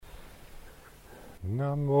น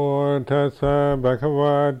ะโมตัสสะภะคะว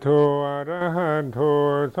ะโตอะระหะโต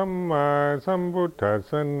สัมมาสัมพุทธัส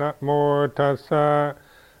สะนะโมตัสสะ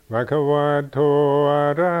ภะคะวะโตอะ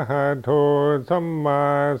ระหะโตสัมมา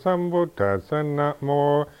สัมพุทธัสสะนะโม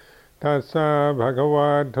ตัสสะภะคะวะ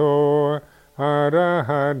โตอะระ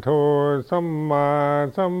หะโตสัมมา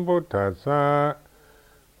สัมพุทธัสสะ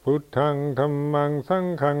พุทธังธัมมังสัง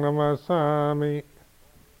ฆังนะมัสสามิ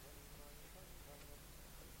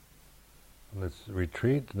Let's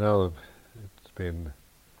retreat now. It's been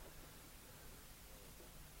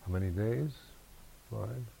how many days? 5.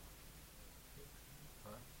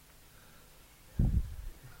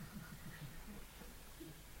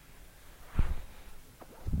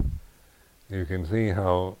 You can see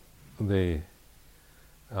how the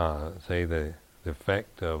say the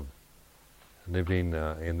effect of living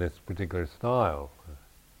in this particular style.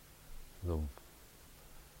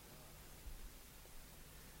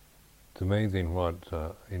 It's amazing what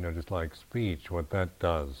just like speech, what that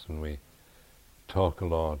does when we talk a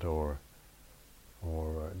lot or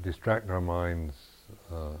distract our minds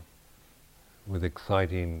with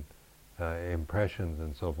exciting impressions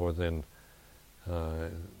and so forth. Then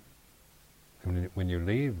when you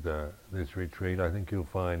leave this retreat, I think you'll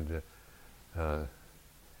find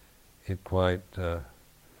it quite the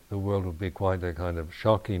world will be quite a kind of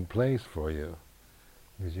shocking place for you,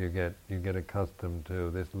 because you get accustomed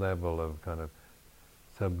to this level of kind of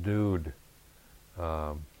subdued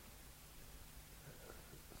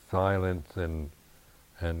silence and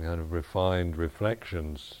kind of refined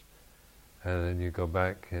reflections, and then you go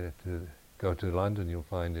to London, you'll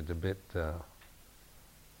find it a bit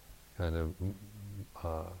kind of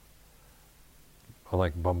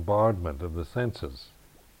like bombardment of the senses.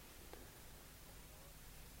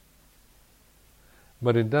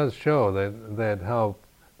 But it does show that how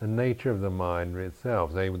the nature of the mind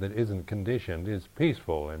itself, that isn't conditioned, is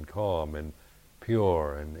peaceful and calm and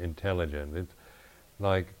pure and intelligent. It's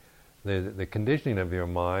like the conditioning of your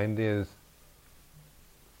mind is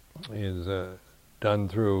done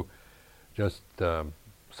through just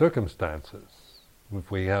circumstances. If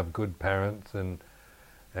we have good parents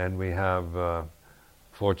and we have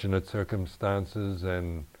fortunate circumstances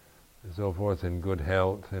and so forth, and good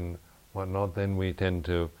health and whatnot, then we tend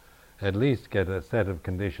to at least get a set of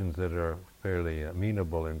conditions that are fairly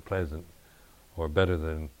amenable and pleasant, or better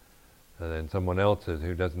than someone else's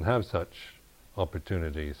who doesn't have such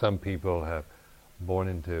opportunities. Some people have born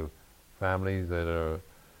into families that are,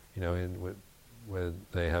 where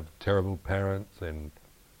they have terrible parents and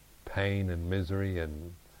pain and misery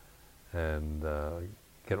and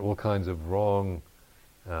get all kinds of wrong,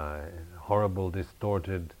 horrible,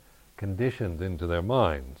 distorted conditions into their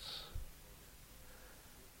minds.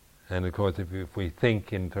 And of course, if we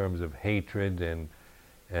think in terms of hatred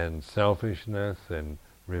and selfishness and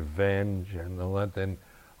revenge and all that, then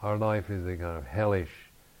our life is a kind of hellish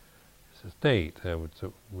state.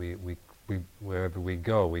 So we wherever we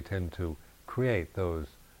go, we tend to create those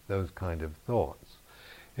kind of thoughts.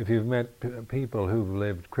 If you've met people who've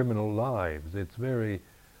lived criminal lives, it's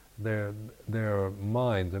their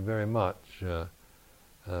minds are very much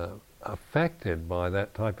affected by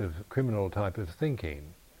that type of criminal type of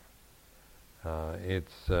thinking.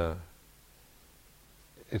 It's an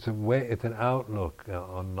outlook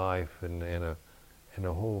on life and in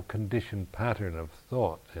a whole conditioned pattern of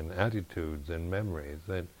thought and attitudes and memories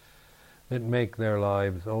that make their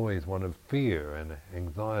lives always one of fear and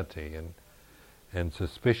anxiety and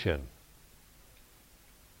suspicion.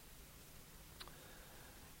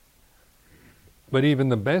 But even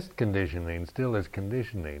the best conditioning still is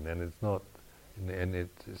conditioning, and it's not, and it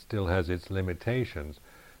still has its limitations.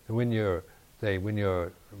 And when you're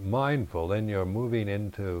mindful, then you're moving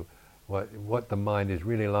into what the mind is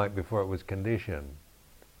really like before it was conditioned.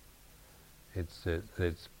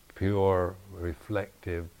 It's pure,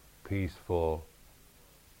 reflective, peaceful.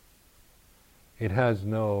 It has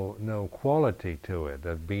no quality to it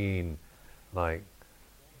of being like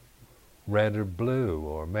red or blue,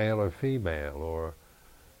 or male or female,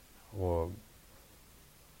 or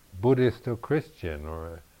Buddhist or Christian,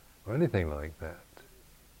 or anything like that.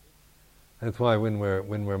 That's why when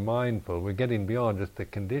we're mindful, we're getting beyond just the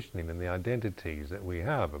conditioning and the identities that we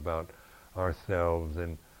have about ourselves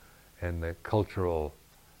and the cultural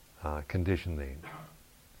conditioning.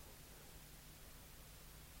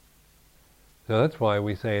 So that's why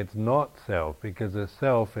we say it's not self, because the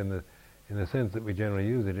self, in the sense that we generally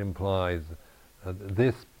use it, implies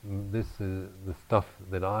this is the stuff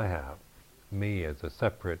that I have, me as a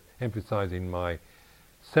separate, emphasizing my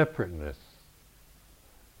separateness,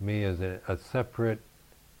 me as a separate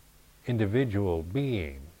individual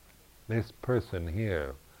being, this person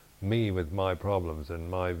here, me with my problems and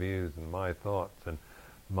my views and my thoughts and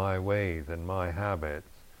my ways and my habits,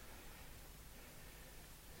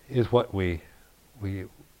 is what we the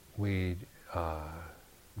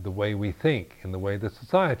way we think and the way the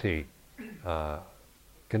society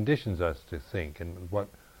conditions us to think, and what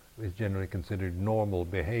is generally considered normal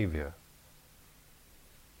behavior.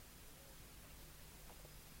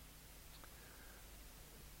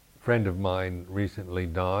 A friend of mine recently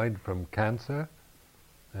died from cancer.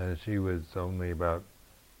 She was only about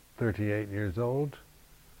 38 years old,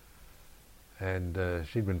 and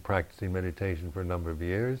she'd been practicing meditation for a number of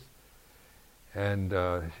years. And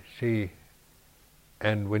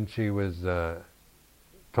when she was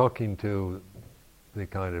talking to the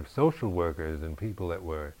kind of social workers and people that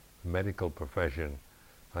were medical profession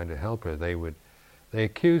trying to help her, they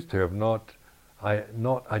accused her of not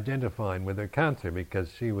identifying with her cancer, because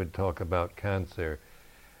she would talk about cancer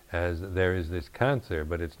as there is this cancer,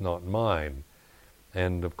 but it's not mine.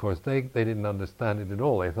 And of course they didn't understand it at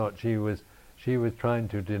all. They thought she was trying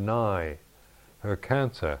to deny her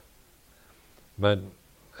cancer. But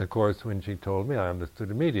of course when she told me, I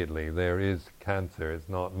understood immediately, there is cancer, it's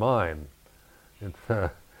not mine.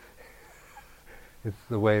 It's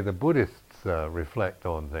the way the Buddhists reflect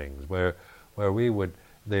on things, where we would,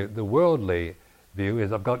 the worldly view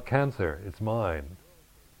is, I've got cancer, it's mine.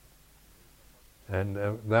 And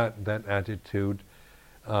that attitude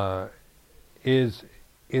is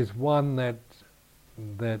one that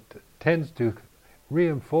tends to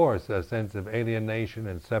reinforce a sense of alienation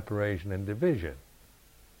and separation and division.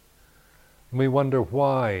 We wonder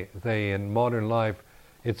why, say, in modern life,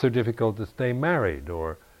 it's so difficult to stay married,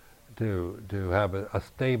 or to have a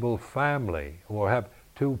stable family, or have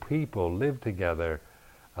two people live together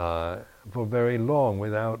for very long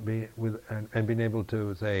without being able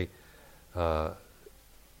to, say,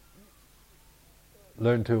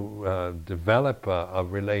 learn to develop a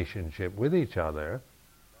relationship with each other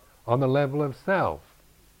on the level of self.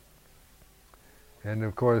 And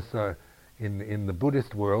of course, in the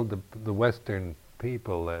Buddhist world, the Western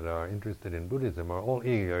people that are interested in Buddhism are all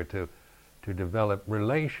eager to develop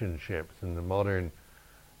relationships, in the modern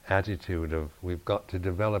attitude of, we've got to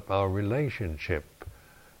develop our relationship,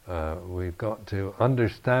 we've got to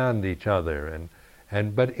understand each other,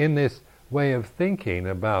 but in this way of thinking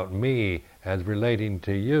about me as relating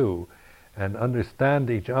to you, and understand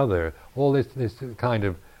each other, all this kind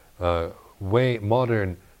of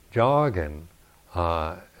modern jargon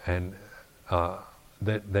that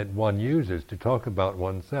one uses to talk about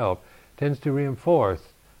oneself tends to reinforce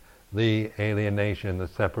the alienation, the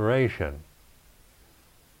separation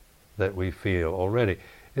that we feel already.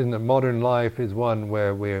 In the modern life is one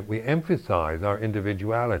where we emphasize our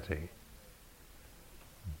individuality.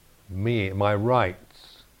 Me, my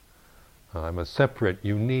rights. I'm a separate,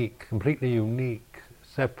 unique, completely unique,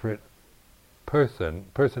 separate person,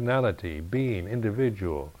 personality, being,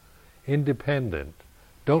 individual, independent.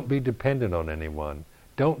 Don't be dependent on anyone.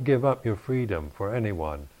 Don't give up your freedom for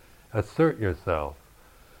anyone. Assert yourself.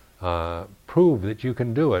 Prove that you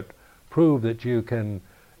can do it. Prove that you can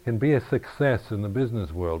be a success in the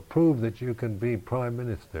business world. Prove that you can be Prime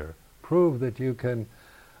Minister. Prove that you can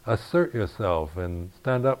assert yourself and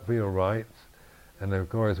stand up for your rights. And of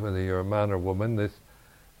course, whether you're a man or woman, this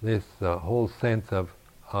whole sense of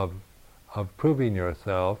proving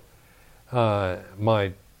yourself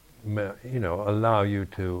might, allow you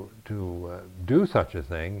to do such a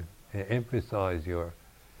thing, emphasize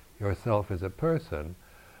yourself as a person.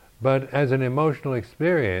 But as an emotional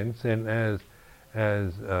experience and as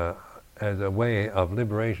a way of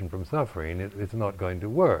liberation from suffering, it's not going to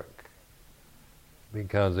work,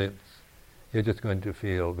 because you're just going to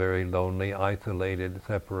feel very lonely, isolated,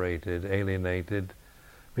 separated, alienated,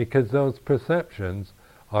 because those perceptions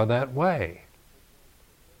are that way.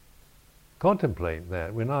 Contemplate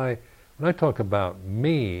that. When I talk about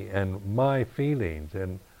me and my feelings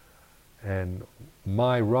and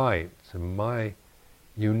my rights and my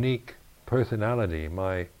unique personality,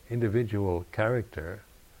 my individual character,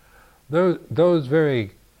 those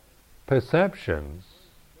very perceptions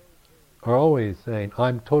are always saying,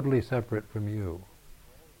 I'm totally separate from you,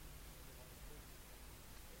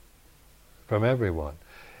 from everyone.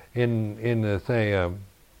 In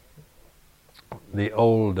the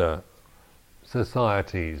old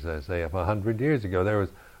societies, say of 100 years ago, there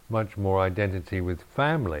was much more identity with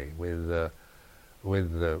family, with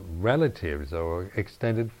relatives or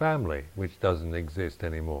extended family, which doesn't exist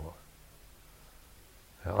anymore.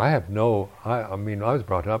 I was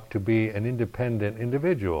brought up to be an independent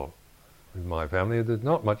individual with my family. There's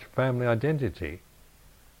not much family identity.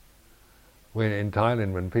 when in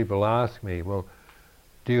Thailand, when people ask me, well,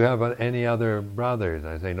 do you have any other brothers?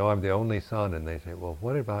 I say, no, I'm the only son. And they say, well,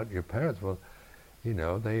 what about your parents? Well, you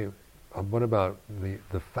know, what about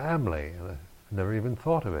the family? And I never even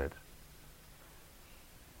thought of it.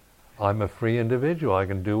 I'm a free individual. I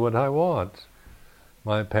can do what I want.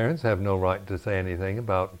 My parents have no right to say anything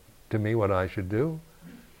about to me what I should do.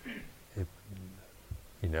 If,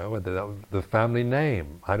 you know, the family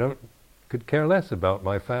name. Could care less about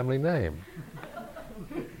my family name.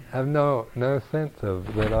 Have no sense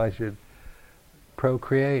of that I should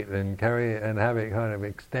procreate and carry and have it kind of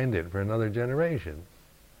extended for another generation.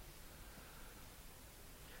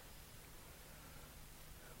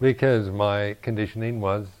 Because my conditioning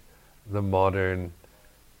was the modern,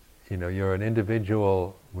 you know, you're an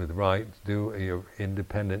individual with rights, you're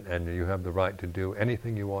independent and you have the right to do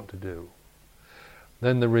anything you want to do.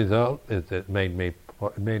 Then the result is it made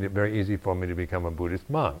it very easy for me to become a Buddhist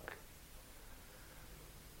monk.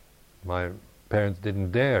 My parents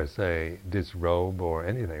didn't dare say disrobe or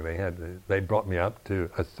anything. They brought me up to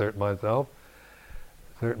assert myself,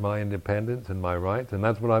 assert my independence and my rights, and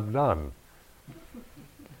that's what I've done.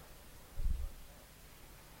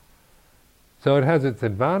 So it has its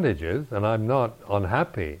advantages, and I'm not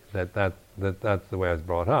unhappy that that's the way I was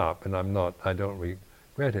brought up, and I don't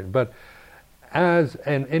regret it. But as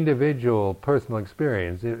an individual personal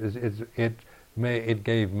experience, it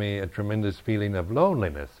gave me a tremendous feeling of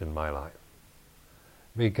loneliness in my life,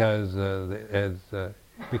 because that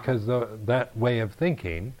way of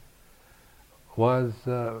thinking was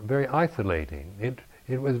very isolating.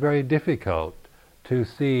 It was very difficult to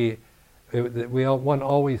see. One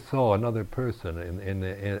always saw another person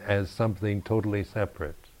as something totally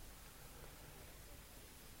separate,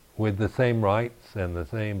 with the same rights and the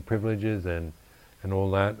same privileges and all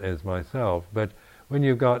that as myself. But when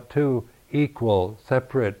you've got two equal,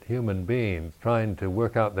 separate human beings trying to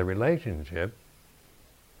work out their relationship,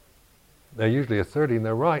 they're usually asserting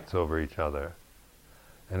their rights over each other.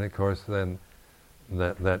 And of course then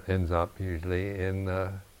that ends up usually in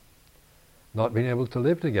not being able to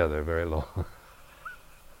live together very long.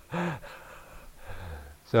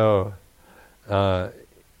 So,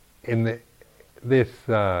 in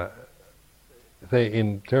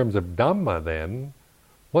terms of Dhamma, then,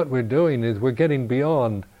 what we're doing is we're getting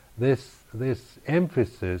beyond this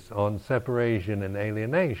emphasis on separation and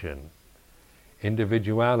alienation,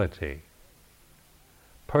 individuality,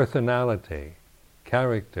 personality,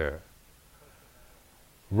 character,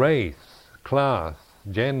 race, class,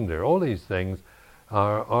 gender. All these things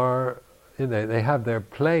they have their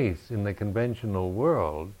place in the conventional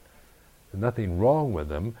world. There's nothing wrong with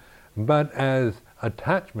them, but as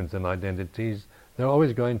attachments and identities, they're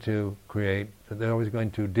always going to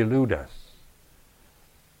delude us.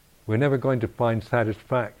 We're never going to find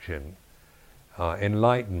satisfaction,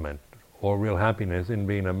 enlightenment, or real happiness in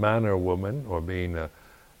being a man or a woman, or being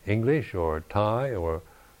English or Thai, or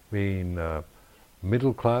being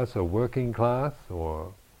middle class or working class,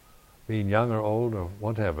 or being young or old or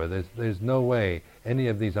whatever. There's no way any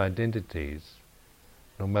of these identities,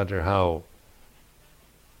 no matter how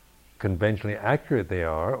conventionally accurate they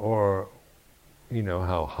are, or you know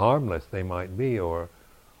how harmless they might be, or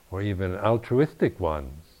even altruistic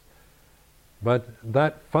ones, but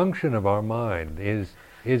that function of our mind is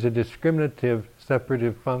a discriminative,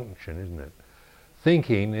 separative function, isn't it?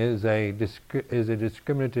 Thinking is a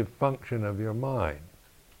discriminative function of your mind.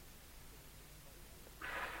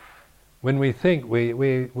 When we think,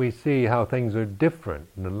 we see how things are different,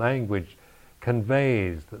 and the language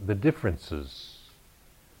conveys the differences.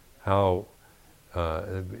 How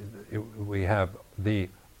we have the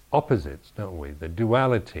opposites, don't we? The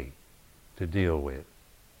duality to deal with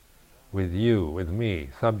you, with me,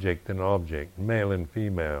 subject and object, male and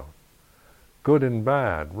female, good and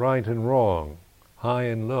bad, right and wrong, high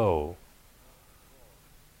and low,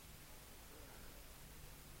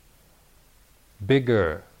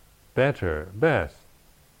 bigger, better, best,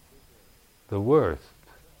 the worst,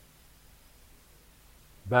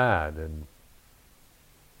 bad, and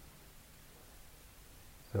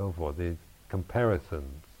so forth. These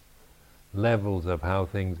comparisons, levels of how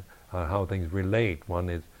things relate. One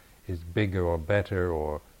is bigger or better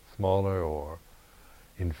or smaller or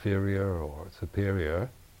inferior or superior.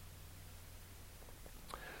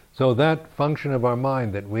 So that function of our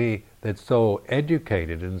mind that's so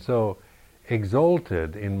educated and so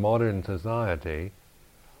exalted in modern society,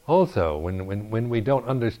 also when we don't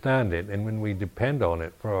understand it and when we depend on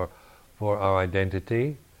it for our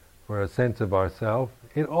identity, for a sense of ourself,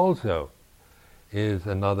 it also is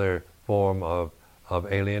another form of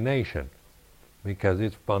alienation, because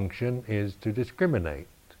its function is to discriminate.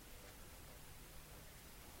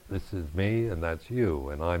 this is me and that's you,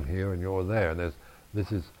 and I'm here and you're there. And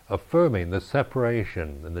this is affirming the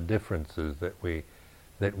separation and the differences that we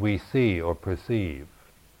see or perceive.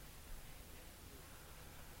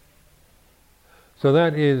 So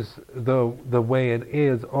that is the way it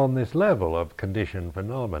is on this level of conditioned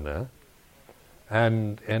phenomena,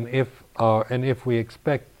 and if we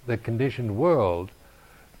expect the conditioned world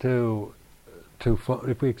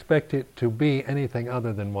if we expect it to be anything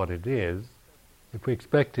other than what it is, if we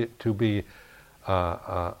expect it to be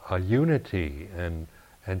a unity and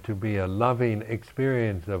to be a loving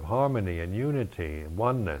experience of harmony and unity,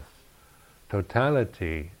 oneness,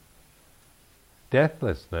 totality,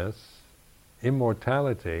 deathlessness,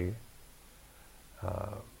 immortality,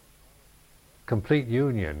 complete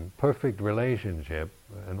union, perfect relationship,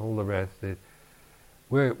 and all the rest,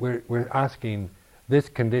 we're asking this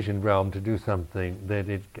conditioned realm to do something that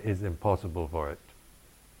it is impossible for it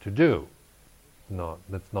to do.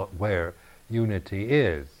 That's not where unity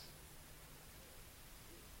is.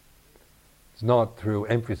 It's not through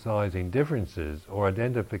emphasizing differences or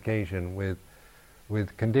identification with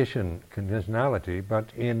conditionality, but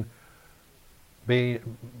in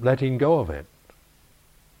letting go of it,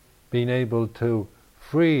 being able to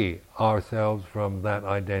free ourselves from that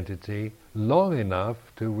identity long enough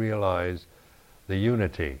to realize the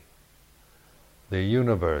unity, the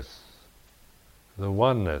universe, the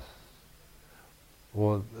oneness,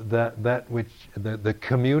 or that which the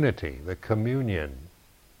community, the communion.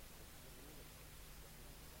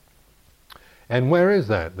 And where is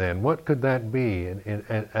that then? What could that be?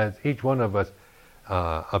 As each one of us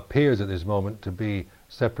appears at this moment to be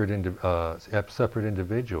separate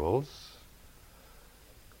individuals,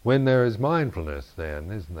 when there is mindfulness,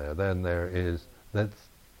 then, isn't there? Then there is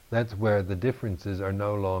that's where the differences are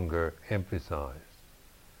no longer emphasized.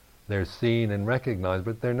 They're seen and recognized,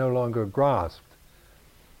 but they're no longer grasped.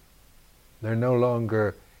 They're no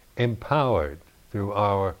longer empowered through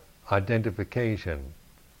our identification.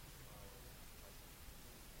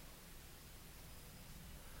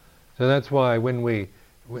 So that's why when we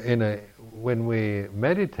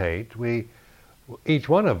meditate, each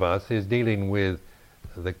one of us is dealing with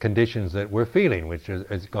the conditions that we're feeling, which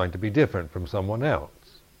is going to be different from someone else.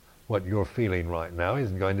 What you're feeling right now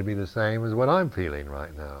isn't going to be the same as what I'm feeling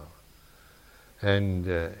right now. And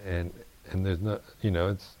there's no,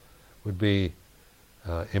 it would be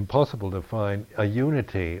impossible to find a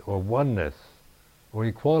unity or oneness or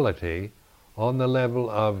equality on the level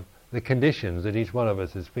of the conditions that each one of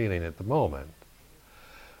us is feeling at the moment.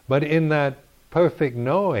 But in that perfect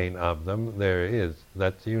knowing of them,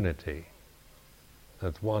 that's unity.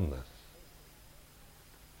 That's oneness.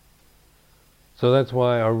 So that's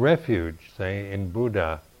why our refuge, say, in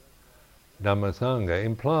Buddha, Dhamma, Sangha,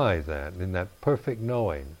 implies that, in that perfect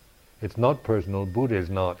knowing. It's not personal. Buddha is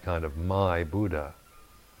not kind of my Buddha,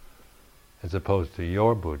 as opposed to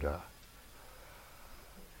your Buddha.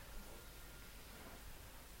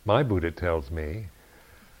 My Buddha tells me,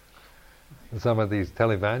 and some of these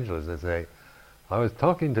televangelists, they say, I was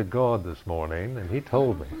talking to God this morning and he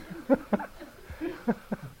told me.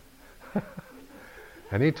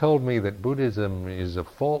 And he told me that Buddhism is a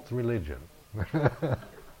false religion.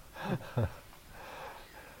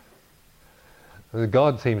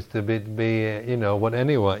 God seems to be what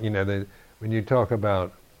anyone, when you talk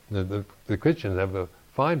about the Christians have a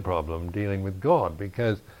fine problem dealing with God,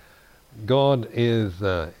 because God is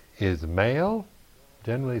male,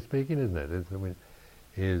 generally speaking, isn't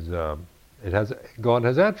it? God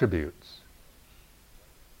has attributes.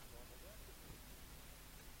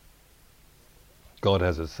 God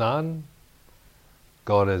has a son.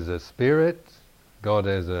 God has a spirit. God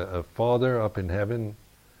has a father up in heaven,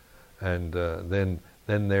 and then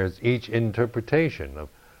there's each interpretation of,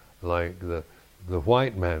 like the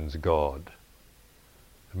white man's God.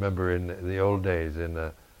 Remember in the old days, in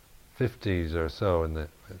the 50s or so, in the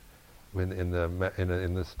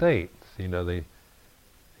States, they used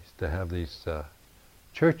to have these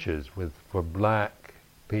churches for black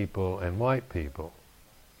people and white people.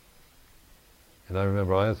 And I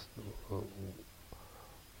remember I asked,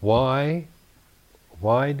 why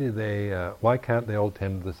can't they all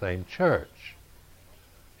attend the same church?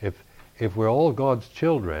 If we're all God's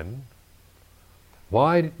children,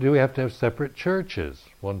 why do we have to have separate churches?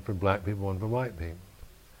 One for black people, one for white people.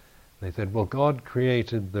 They said, well, God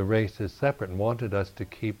created the races separate and wanted us to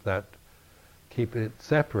keep it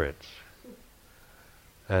separate.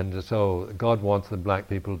 And so God wants the black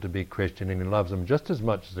people to be Christian, and he loves them just as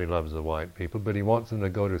much as he loves the white people, but he wants them to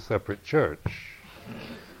go to a separate church.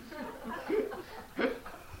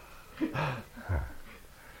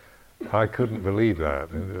 I couldn't believe that.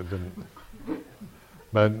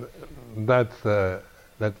 But that's the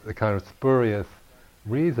kind of spurious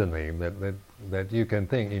reasoning that you can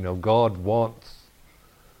think, God wants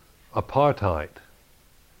apartheid.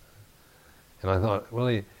 And I thought,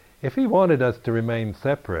 well, if he wanted us to remain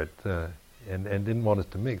separate and didn't want us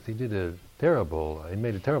to mix, he made a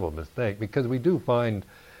terrible mistake, because we do find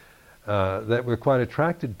that we're quite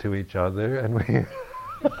attracted to each other, and we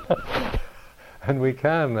and we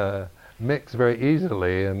can mix very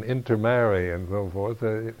easily and intermarry and so forth.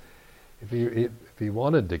 So if he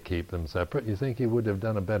wanted to keep them separate, you think he would have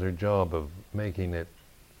done a better job of making it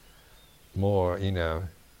more, so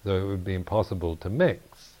it would be impossible to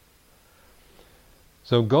mix.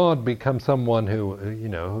 So God becomes someone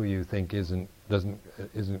who you think isn't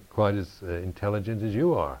quite as intelligent as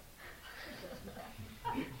you are.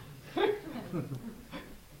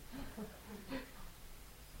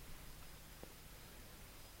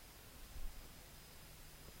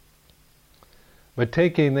 But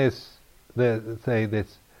taking this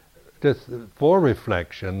just for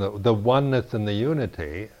reflection, the oneness and the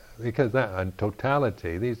unity, because that and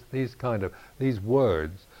totality, these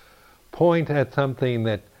words point at something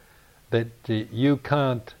that you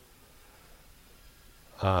can't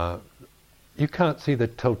see the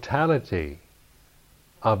totality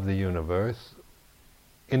of the universe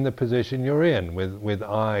in the position you're in with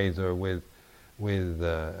eyes or with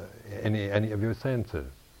any of your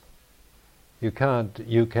senses. You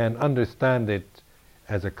can understand it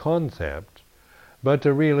as a concept, but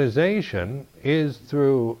the realization is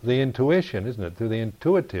through the intuition, isn't it? Through the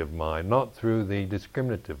intuitive mind, not through the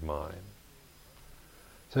discriminative mind.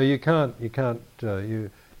 So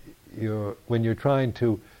when you're trying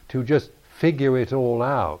to just figure it all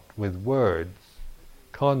out with words,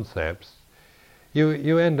 concepts,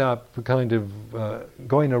 you end up kind of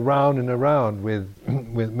going around and around with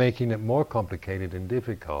making it more complicated and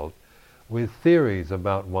difficult, with theories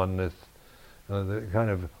about oneness, the kind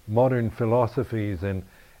of modern philosophies and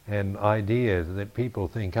ideas that people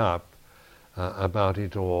think up about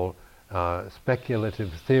it all,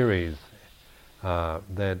 speculative theories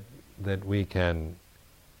that we can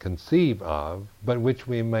conceive of, but which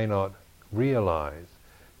we may not realize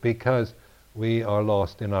because we are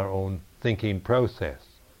lost in our own thinking process.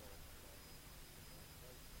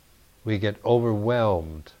 We get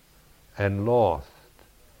overwhelmed and lost,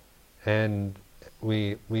 and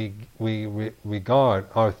we regard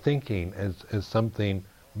our thinking as something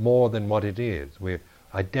more than what it is. We're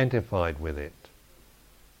identified with it.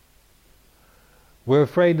 We're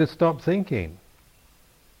afraid to stop thinking.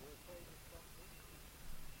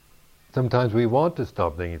 Sometimes we want to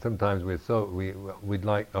stop thinking. Sometimes we'd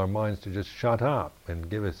like our minds to just shut up and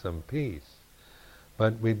give us some peace.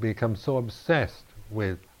 But we become so obsessed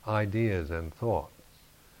with ideas and thoughts,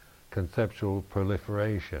 conceptual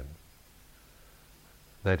proliferation,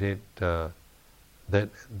 that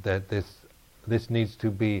this needs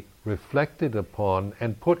to be reflected upon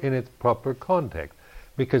and put in its proper context,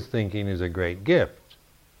 because thinking is a great gift.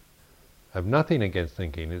 I have nothing against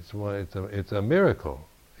thinking. It's a miracle.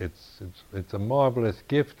 It's a marvelous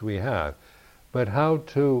gift we have. But how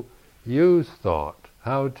to use thought,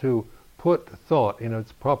 how to put thought in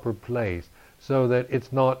its proper place so that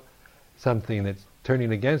it's not something that's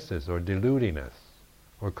turning against us or deluding us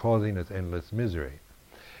or causing us endless misery.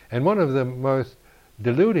 And one of the most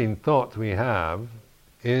deluding thoughts we have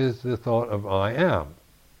is the thought of I am.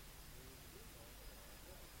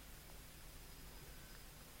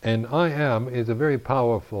 And I am is a very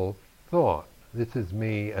powerful thought. This is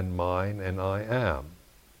me and mine and I am.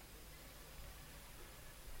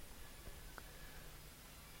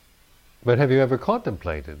 But have you ever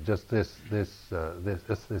contemplated just this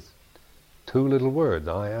two little words,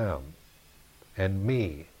 I am, and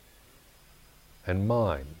me, and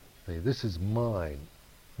mine? See, this is mine.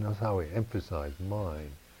 Notice how we emphasize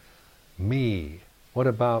mine. Me. What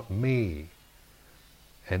about me?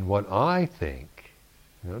 And what I think.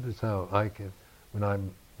 Notice how I can, when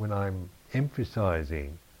I'm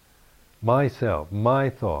emphasizing myself,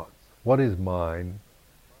 my thoughts, what is mine,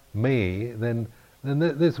 me, then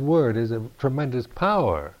this word is a tremendous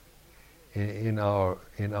power in our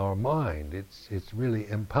mind. It's really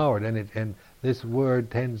empowered, and this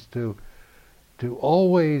word tends to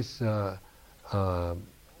always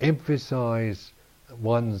emphasize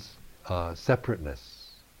one's separateness.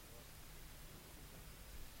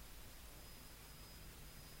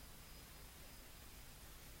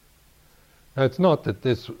 Now, it's not that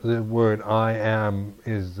the word I am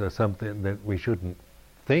is something that we shouldn't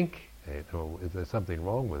think it, or is there something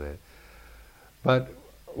wrong with it. But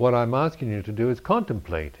what I'm asking you to do is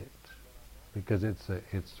contemplate it, because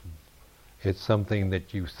It's something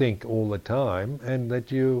that you think all the time, and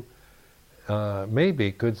that you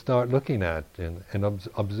maybe could start looking at and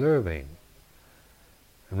observing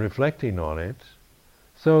and reflecting on it,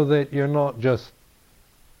 so that you're not just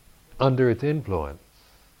under its influence.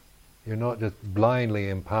 You're not just blindly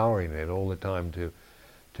empowering it all the time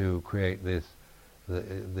to create this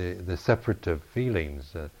the separative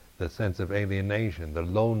feelings, the sense of alienation, the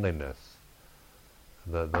loneliness,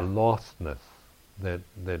 the lostness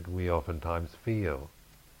that we oftentimes feel.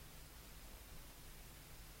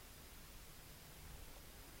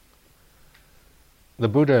 The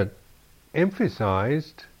Buddha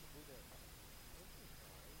emphasized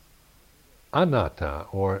anatta,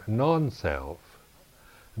 or non-self,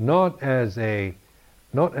 not as a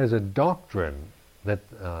doctrine that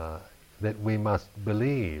we must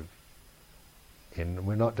believe in.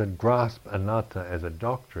 We're not to grasp anatta as a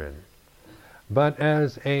doctrine, but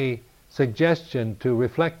as a suggestion to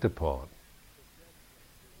reflect upon.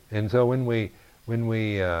 And so when we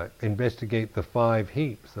investigate the 5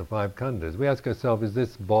 heaps, the 5 khandhas, we ask ourselves, is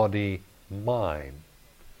this body mine?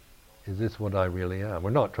 Is this what I really am? We're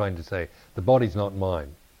not trying to say, the body's not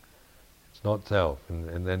mine, it's not self,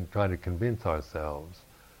 and then trying to convince ourselves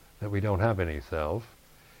that we don't have any self.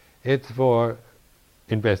 It's for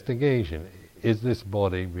investigation. Is this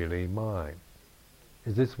body really mine?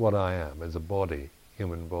 Is this what I am as a body,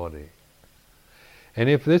 human body? And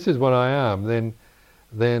if this is what I am,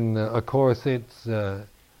 then of course it's what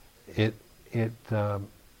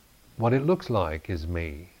it looks like is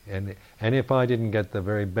me. And if I didn't get the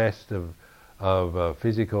very best of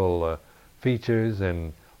physical features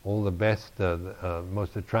and all the best,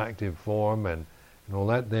 most attractive form and all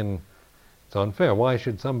that, then it's unfair. Why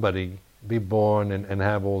should somebody be born and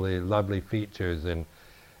have all the lovely features and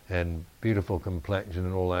beautiful complexion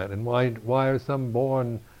and all that? And why are some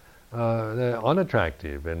born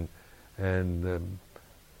unattractive and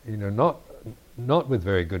not with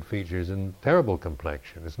very good features and terrible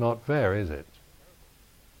complexion? It's not fair, is it?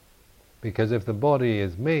 Because if the body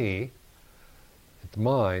is me, it's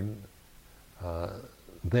mine,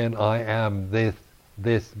 then I am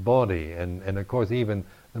this body. And of course even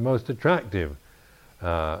the most attractive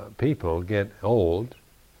people get old,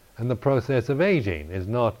 and the process of aging is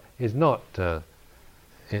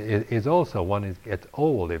also one gets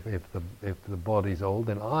old. If the body's old,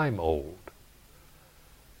 then I'm old.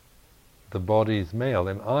 If the body's male,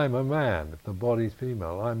 then I'm a man. If the body's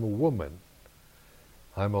female, I'm a woman.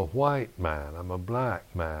 I'm a white man, I'm a black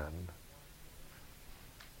man.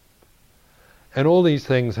 And all these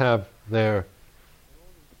things have their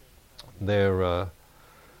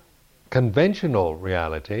conventional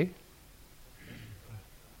reality.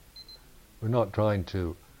 We're not trying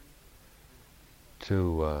to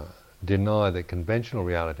deny the conventional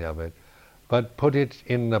reality of it, but put it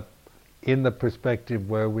in the perspective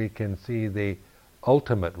where we can see the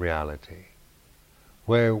ultimate reality,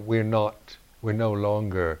 where we're no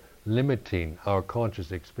longer limiting our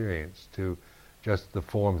conscious experience to just the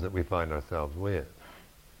forms that we find ourselves with,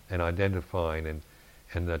 and identifying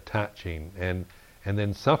and attaching and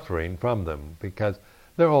then suffering from them, because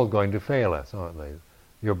they're all going to fail us, aren't they?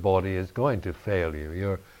 Your body is going to fail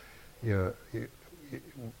you.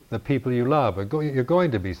 The people you love you're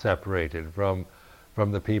going to be separated from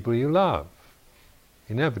the people you love,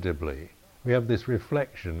 inevitably. We have this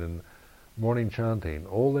reflection in morning chanting: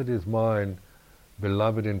 all that is mine,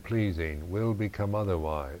 beloved and pleasing, will become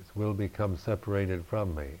otherwise, will become separated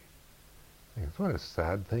from me. What a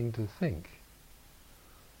sad thing to think.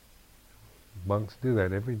 Monks do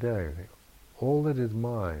that every day. All that is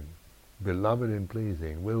mine, beloved and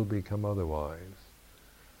pleasing, will become otherwise,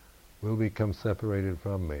 will become separated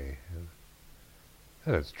from me.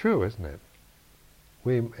 And it's true, isn't it?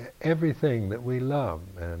 Everything that we love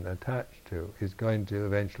and attach to is going to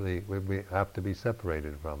eventually, we have to be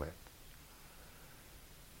separated from it.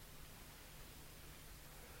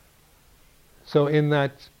 So in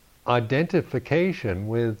that identification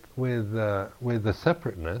with the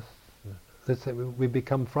separateness, we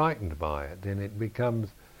become frightened by it, and it becomes,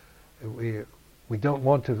 we don't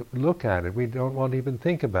want to look at it. We don't want to even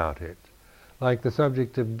think about it. Like the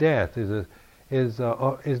subject of death is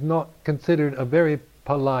not considered a very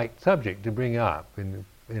polite subject to bring up in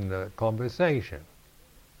a conversation.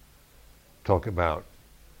 Talk about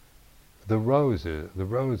the roses, the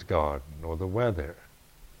rose garden, or the weather.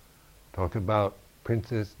 Talk about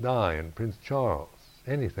Princess Di and Prince Charles.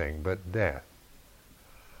 Anything but death.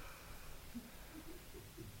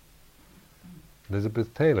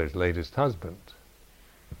 Elizabeth Taylor's latest husband.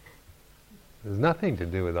 There's nothing to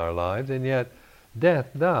do with our lives, and yet death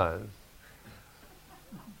does.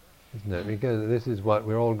 Isn't it? Because this is what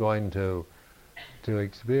we're all going to to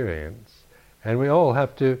experience. And we all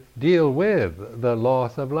have to deal with the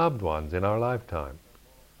loss of loved ones in our lifetime,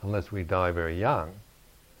 unless we die very young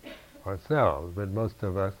ourselves. But most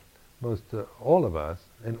of us, all of us,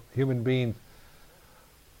 and human beings,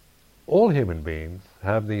 all human beings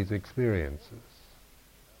have these experiences.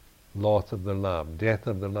 Loss of the loved, death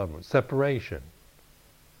of the loved one, separation.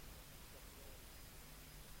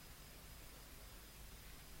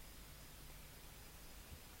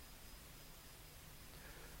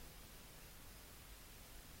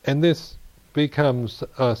 And this becomes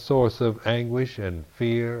a source of anguish and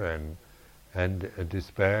fear and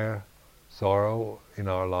despair, sorrow in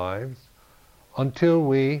our lives, until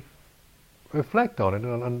we reflect on it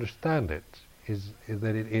and understand it. Is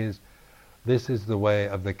that it is, this is the way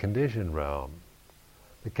of the conditioned realm.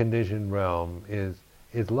 The conditioned realm is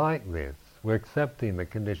like this. We're accepting the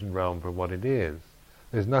conditioned realm for what it is.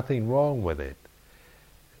 There's nothing wrong with it.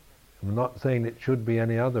 I'm not saying it should be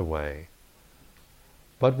any other way.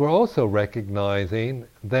 But we're also recognizing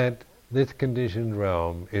that this conditioned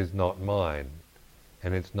realm is not mine,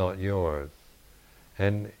 and it's not yours.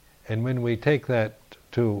 And when we take that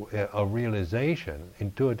to a realization,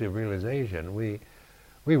 intuitive realization, we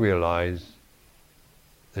realize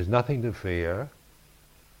there's nothing to fear,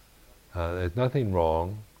 there's nothing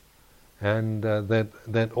wrong, and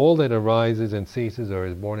that all that arises and ceases or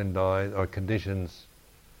is born and dies are conditions,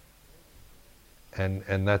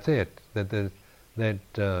 and that's it.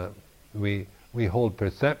 That we hold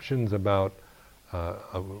perceptions about,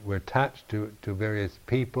 we're attached to various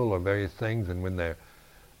people or various things, and when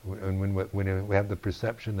we have the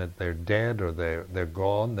perception that they're dead or they're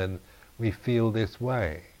gone, then we feel this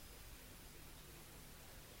way.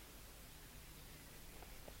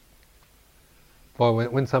 Or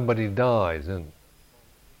when somebody dies, and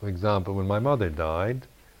for example, when my mother died,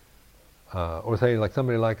 or say like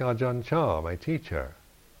somebody like Ajahn Chah, my teacher.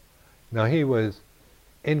 Now he was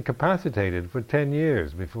incapacitated for 10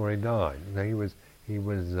 years before he died. Now he was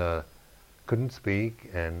couldn't speak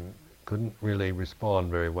and couldn't really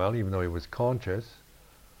respond very well, even though he was conscious.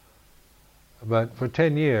 But for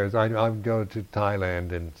 10 years, I would go to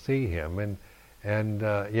Thailand and see him, and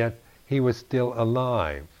yet he was still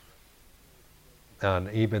alive.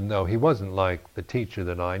 And even though he wasn't like the teacher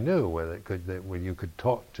that I knew, where you could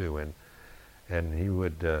talk to, and he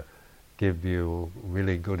would give you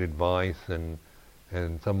really good advice, and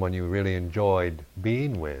someone you really enjoyed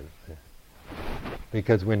being with.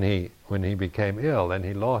 Because when he became ill, then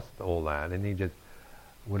he lost all that, and he just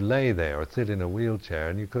would lay there or sit in a wheelchair,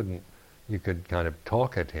 and you could kind of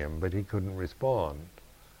talk at him, but he couldn't respond.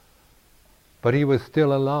 But he was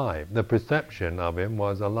still alive. The perception of him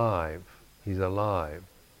was alive. He's alive.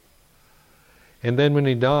 And then when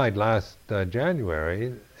he died last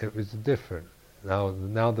January, it was different.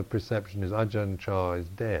 Now the perception is Ajahn Chah is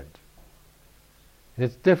dead.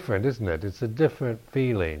 It's different, isn't it? It's a different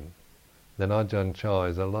feeling than Ajahn Chah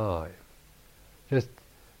is alive. Just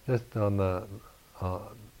on the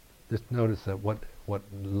just notice that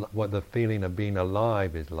what the feeling of being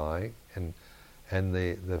alive is like, and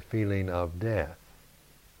the feeling of death.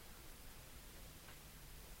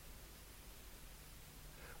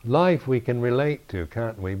 Life we can relate to,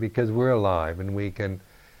 can't we? Because we're alive, and we can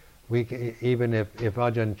even if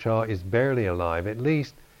Ajahn Chah is barely alive, at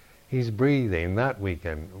least he's breathing. That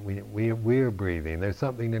we're breathing. There's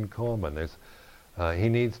something in common. He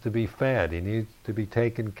needs to be fed. He needs to be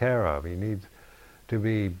taken care of. He needs to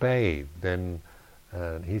be bathed, and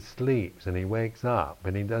he sleeps and he wakes up,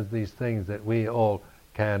 and he does these things that we all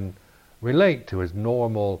can relate to as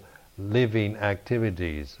normal living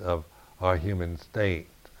activities of our human state.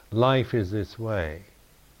 Life is this way.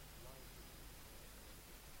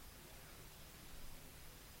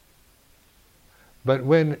 But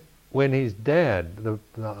when he's dead, the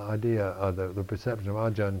idea of the perception of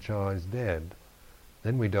Ajahn Chah is dead,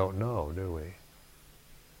 then we don't know, do we? It's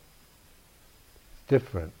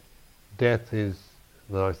different. Death is,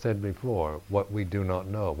 as I said before, what we do not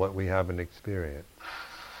know, what we haven't experienced.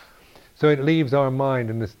 So it leaves our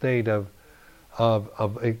mind in the state of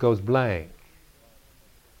it goes blank,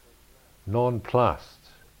 nonplussed.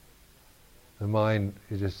 The mind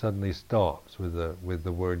just suddenly stops with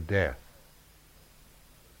the word death.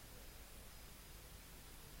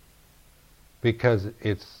 Because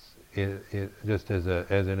it just as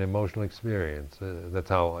an emotional experience, that's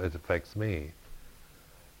how it affects me.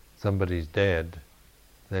 Somebody's dead,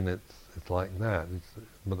 then it's like that.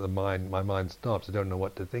 But my mind stops. I don't know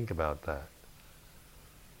what to think about that.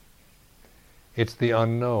 It's the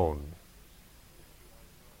unknown.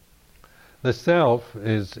 The self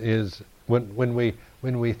is when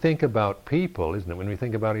we think about people, isn't it? When we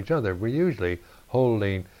think about each other, we're usually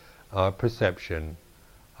holding our perception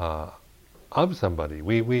of somebody.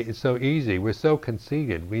 It's so easy, we're so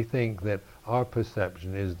conceited, we think that our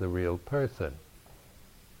perception is the real person.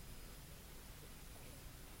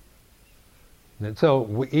 And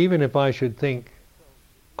so even if I should think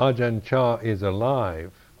Ajahn Chah is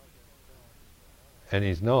alive, and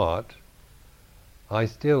he's not, I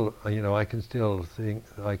still, I can still think,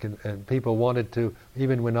 and people wanted to,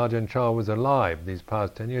 even when Ajahn Chah was alive these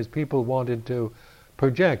past 10 years, people wanted to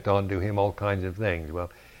project onto him all kinds of things. Well,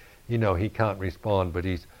 he can't respond, but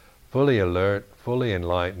he's fully alert, fully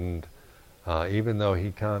enlightened, even though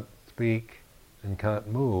he can't speak and can't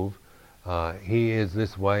move, he is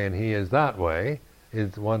this way and he is that way,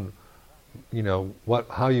 is one,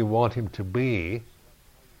 how you want him to be,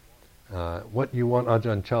 what you want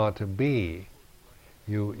Ajahn Chah to be,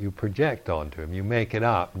 you project onto him, you make it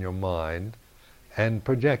up in your mind and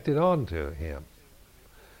project it onto him.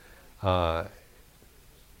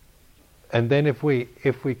 And then if we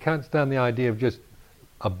can't stand the idea of just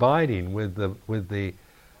abiding with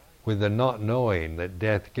the not knowing that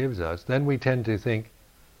death gives us, then we tend to think,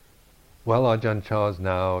 well, Ajahn Chah's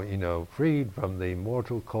now, freed from the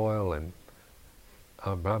mortal coil, and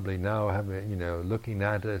probably now having, looking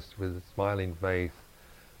at us with a smiling face,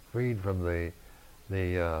 freed from the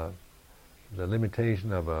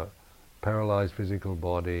limitation of a paralyzed physical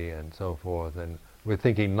body and so forth, and we're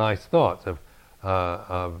thinking nice thoughts of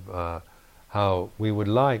how we would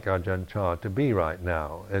like Ajahn Chah to be right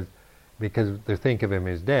now, because to think of him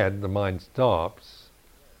as dead, the mind stops,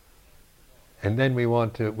 and then we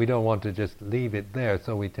don't want to just leave it there,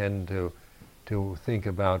 so we tend to think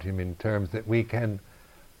about him in terms that we can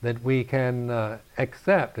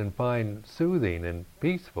accept and find soothing and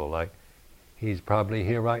peaceful, like he's probably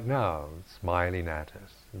here right now, smiling at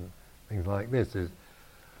us, and things like this.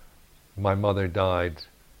 My mother died,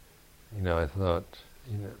 I thought,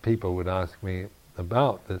 people would ask me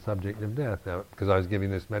about the subject of death, because I was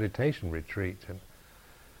giving this meditation retreat,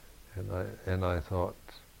 and I thought,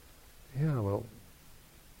 yeah, well,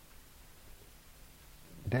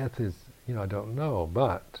 death is, I don't know,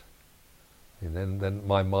 but, and then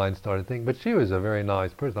my mind started thinking, but she was a very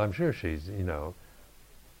nice person, I'm sure she's, in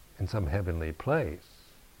some heavenly place.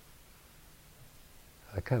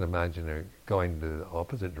 I can't imagine her going to the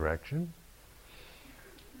opposite direction.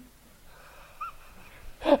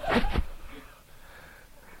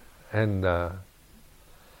 And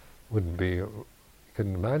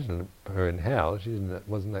couldn't imagine her in hell. She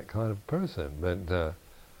wasn't that kind of person. But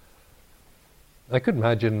I could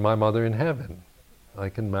imagine my mother in heaven. I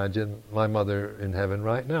can imagine my mother in heaven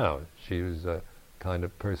right now. She was a kind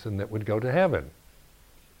of person that would go to heaven.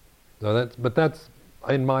 So that's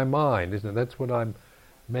in my mind, isn't it? That's what I'm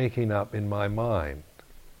making up in my mind.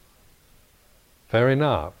 Fair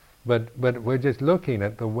enough. But we're just looking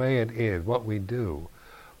at the way it is, what we do,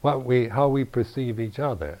 how we perceive each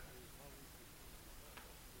other.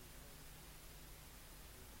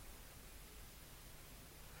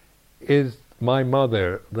 Is my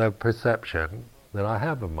mother the perception that I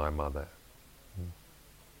have of my mother?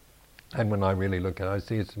 And when I really look at it, I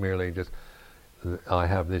see it's merely just, I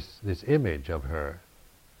have this image of her.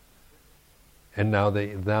 And now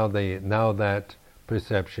that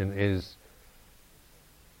perception is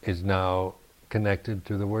now connected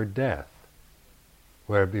to the word death,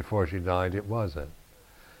 where before she died it wasn't.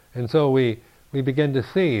 And so we begin to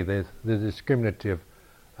see the discriminative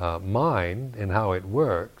mind and how it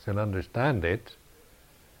works and understand it,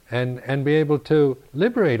 and be able to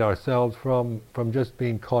liberate ourselves from just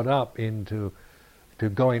being caught up into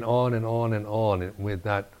going on and on and on with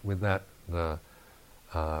that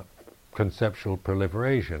conceptual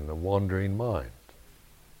proliferation, the wandering mind.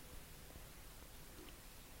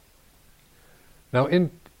 Now,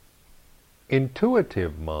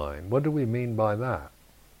 intuitive mind, what do we mean by that?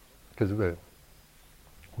 Because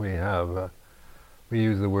we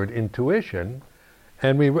use the word intuition,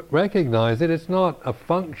 and we recognize that it's not a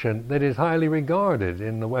function that is highly regarded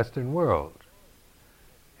in the Western world.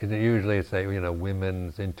 Usually say,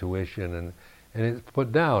 women's intuition, and it's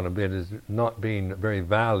put down a bit as not being very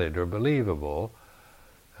valid or believable,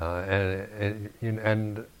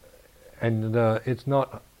 and it's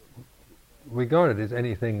not regarded as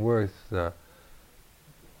anything worth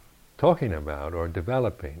talking about or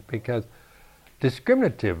developing, because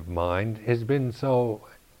discriminative mind has been so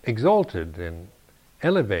exalted and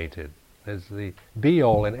elevated as the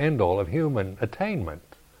be-all and end-all of human attainment.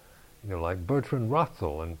 Like Bertrand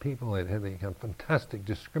Russell and people that have fantastic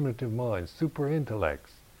discriminative minds, super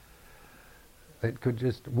intellects, that could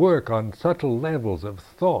just work on subtle levels of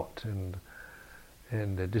thought and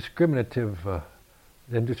discriminative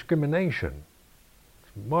and discrimination.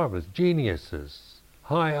 marvelous, geniuses,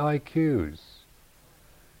 high IQs,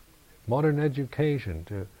 modern education,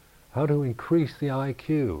 to how to increase the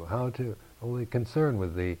IQ, how to, only concerned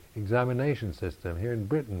with the examination system here in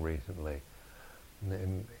Britain recently,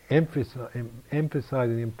 and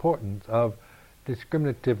emphasizing the importance of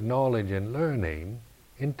discriminative knowledge and learning,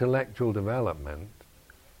 intellectual development.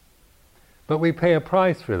 But we pay a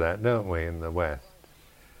price for that, don't we, in the West?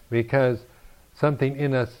 Because something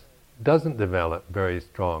in us doesn't develop very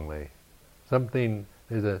strongly. Something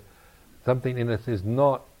in us is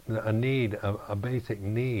not a need, a basic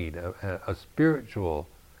need, a spiritual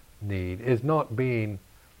need, is not being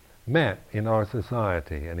met in our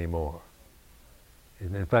society anymore.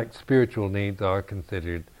 In fact, spiritual needs are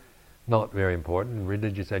considered not very important.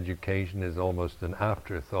 Religious education is almost an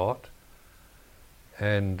afterthought.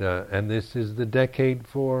 And this is the decade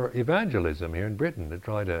for evangelism here in Britain, to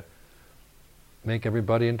try to make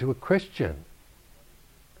everybody into a Christian.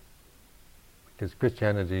 Because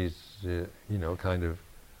Christianity's, kind of,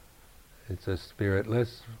 it's a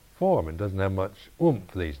spiritless form. It doesn't have much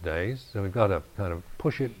oomph these days, so we've got to kind of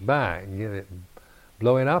push it back and get it,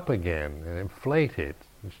 blow it up again, and inflate it,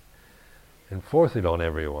 and force it on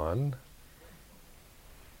everyone.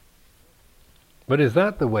 But is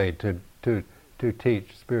that the way to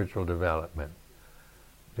teach spiritual development?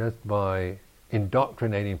 Just by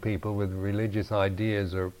indoctrinating people with religious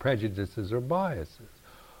ideas or prejudices or biases?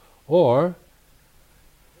 Or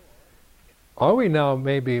are we now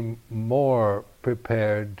maybe more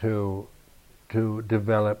prepared to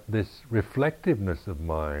develop this reflectiveness of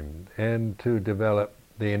mind and to develop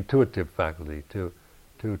the intuitive faculty, to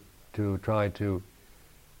try to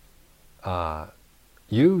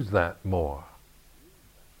use that more,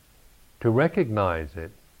 to recognize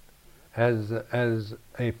it as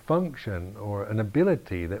a function or an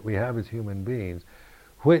ability that we have as human beings,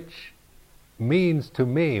 which means to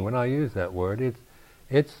me, when I use that word,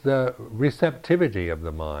 it's the receptivity of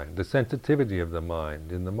the mind, the sensitivity of the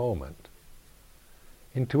mind in the moment.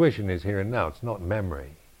 Intuition is here and now, it's not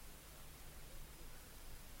memory.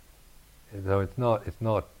 So it's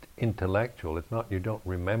not intellectual, it's not, you don't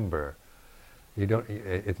remember, it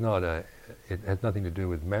has nothing to do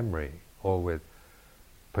with memory or with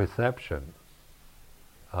perception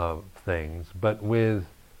of things, but with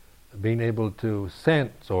being able to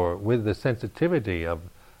sense, or with the sensitivity of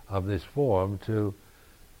this form to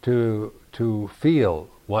feel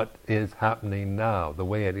what is happening now, the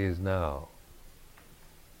way it is now.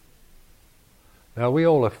 Now we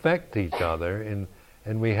all affect each other,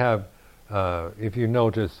 and we have, if you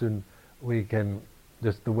notice, we can,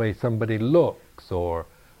 just the way somebody looks or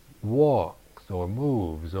walks or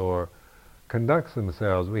moves or conducts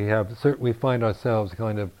themselves, we find ourselves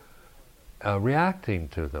kind of reacting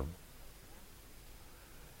to them.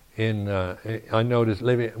 I noticed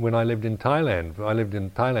when I lived in Thailand. I lived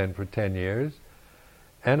in Thailand for 10 years,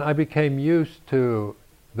 and I became used to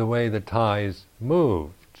the way the Thais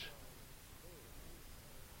moved.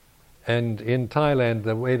 And in Thailand,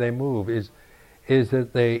 the way they move is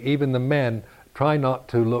that even the men try not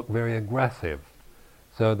to look very aggressive,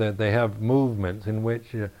 so that they have movements in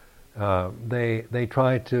which they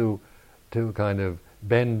try to kind of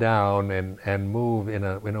bend down and move in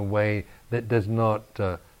a way that does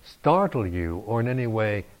not startle you or in any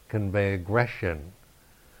way convey aggression.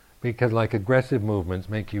 Because like aggressive movements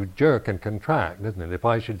make you jerk and contract, doesn't it? If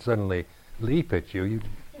I should suddenly leap at you, you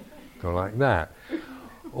go like that.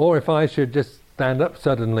 Or if I should just stand up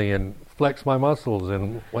suddenly and flex my muscles,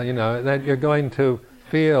 and then you're going to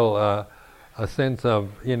feel a sense of,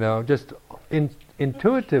 just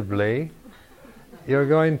intuitively, you're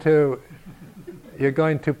going to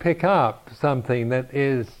pick up something that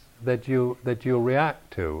you'll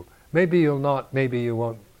react to. Maybe you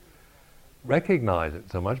won't recognize it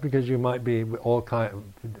so much because you might be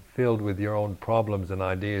filled with your own problems and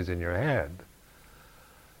ideas in your head.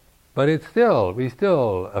 But we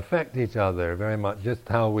still affect each other very much, just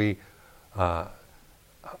how we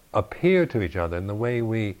appear to each other and the way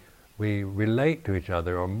we relate to each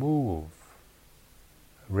other or move,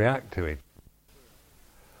 react to it.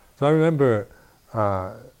 So I remember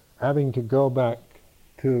having to go back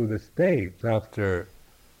to the States after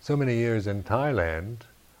so many years in Thailand,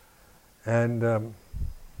 and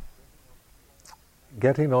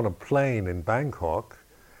getting on a plane in Bangkok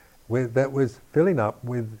that was filling up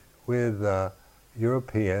with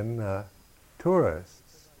European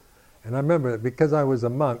tourists. And I remember, because I was a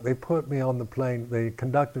monk, they put me on the plane, they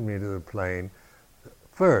conducted me to the plane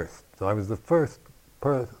first. So I was the first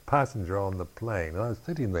passenger on the plane. And I was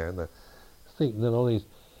sitting there in the seat, and then all these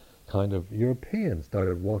kind of Europeans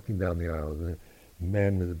started walking down the aisle. The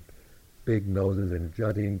men with big noses and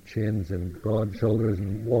jutting chins and broad shoulders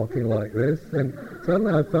and walking like this, and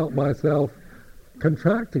suddenly I felt myself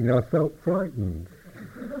contracting. I felt frightened.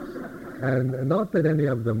 And not that any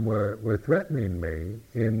of them were threatening me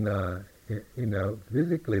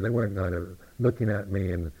physically. They weren't kind of looking at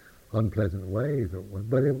me in unpleasant ways,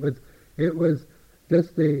 but it was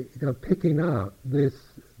just the picking up the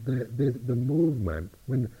movement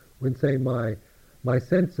when say my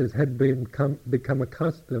senses had become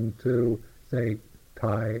accustomed to, say,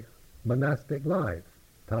 Thai monastic life,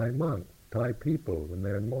 Thai monks, Thai people when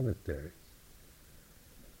they're in monasteries,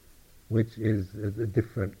 which is a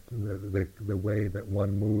different, the way that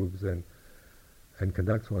one moves and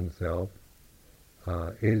conducts oneself.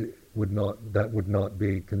 That would not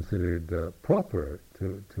be considered proper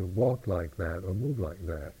to walk like that or move like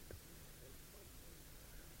that.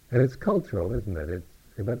 And it's cultural, isn't it?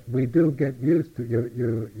 But we do get used to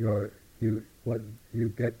what you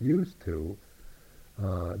get used to.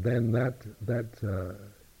 Then that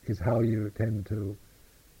is how you tend to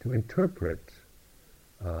interpret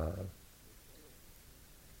the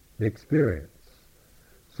experience.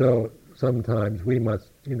 So sometimes we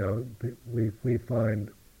must, we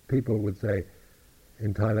find people would say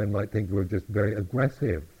in Thailand might think we're just very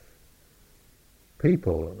aggressive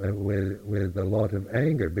people with a lot of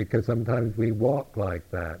anger, because sometimes we walk like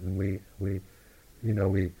that, and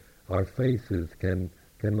our faces can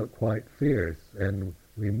look quite fierce, and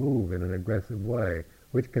we move in an aggressive way,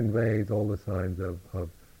 which conveys all the signs of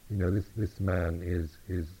this man is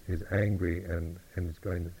angry and is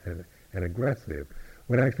going and aggressive.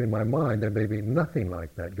 When actually in my mind there may be nothing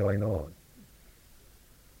like that going on.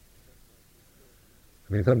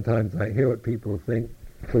 I mean, sometimes I hear what people think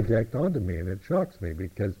project onto me, and it shocks me,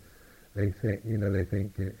 because they think,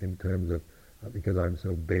 in terms of because I'm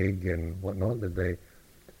so big and whatnot, that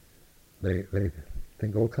they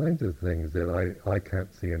think all kinds of things that I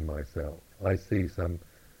can't see in myself. I see some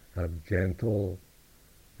kind of gentle,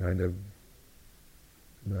 kind of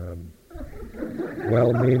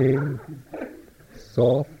well-meaning,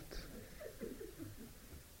 soft,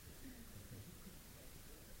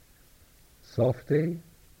 softy.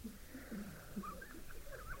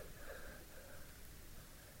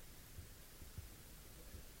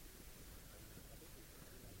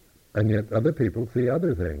 And yet other people see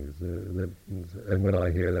other things. And when I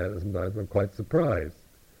hear that, sometimes I'm quite surprised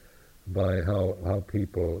by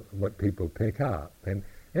what people pick up. And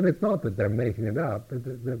it's not that they're making it up,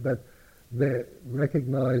 but they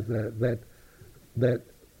recognize that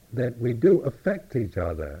we do affect each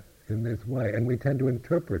other in this way, and we tend to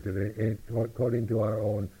interpret it according to our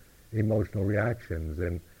own emotional reactions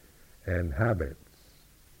and habits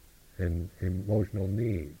and emotional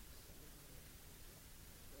needs.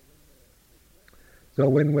 So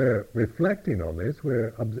when we're reflecting on this,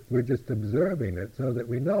 we're just observing it so that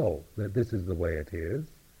we know that this is the way it is.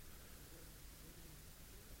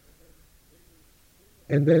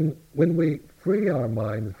 And then when we free our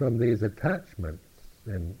minds from these attachments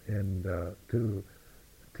and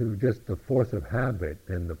to just the force of habit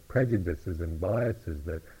and the prejudices and biases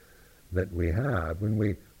that we have, when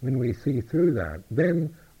we see through that,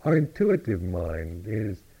 then our intuitive mind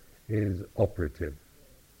is operative.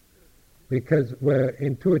 Because we're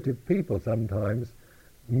intuitive people sometimes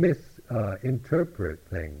misinterpret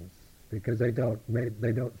things because they don't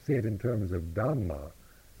see it in terms of Dhamma.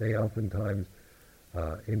 They oftentimes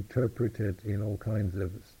interpret it in all kinds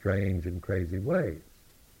of strange and crazy ways.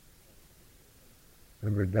 I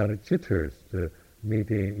remember down at Chithurst,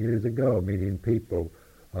 years ago, meeting people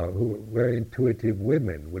who very intuitive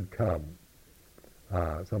women would come,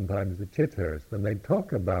 sometimes at Chithurst, and they'd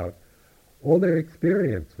talk about all their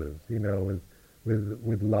experiences,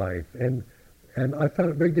 with life, and I found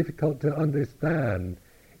it very difficult to understand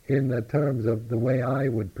in the terms of the way I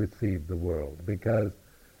would perceive the world, because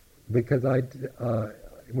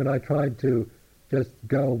when I tried to just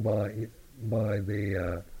go by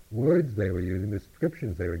the words they were using, the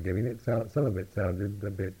descriptions they were giving, some of it sounded a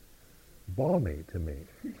bit balmy to me.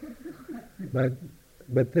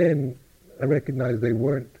 But then I recognized they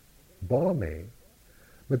weren't balmy.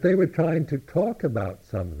 But they were trying to talk about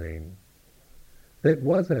something that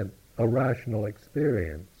wasn't a rational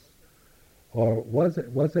experience, or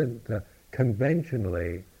wasn't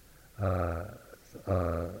conventionally,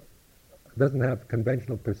 doesn't have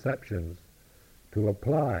conventional perceptions to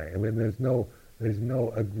apply. I mean, there's no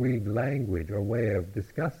agreed language or way of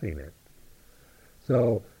discussing it.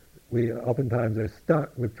 So we oftentimes are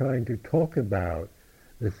stuck with trying to talk about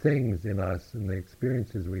the things in us and the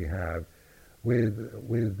experiences we have with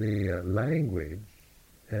the language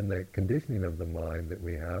and the conditioning of the mind that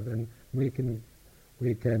we have, and we can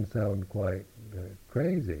we can sound quite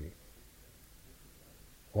crazy,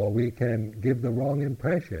 or we can give the wrong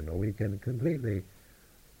impression, or we can completely,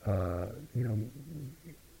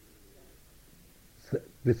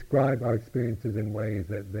 describe our experiences in ways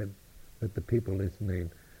that the people listening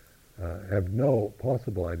have no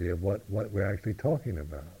possible idea of what we're actually talking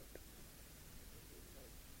about.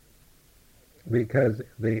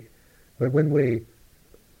 But when we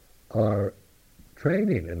are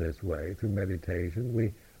training in this way through meditation,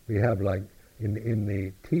 we have, like in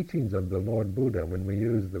the teachings of the Lord Buddha, when we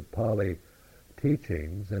use the Pali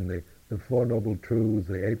teachings and the Four Noble Truths,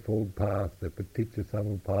 the Eightfold Path, the Paticca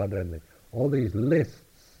Samuppada, and all these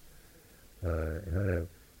lists,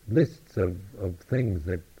 lists of things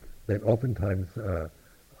that oftentimes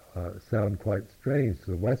sound quite strange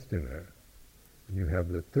to the Westerner. You have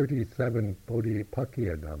the 37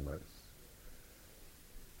 Bodhipakkhiya Dhammas,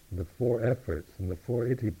 the four efforts, and the four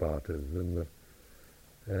Itipatas, and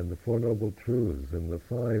the Four Noble Truths, and the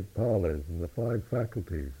five Palas, and the five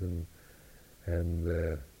faculties, and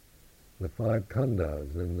the five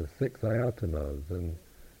Khandhas, and the six Ayatanas, and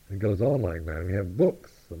it goes on like that. We have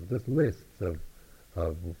books of just lists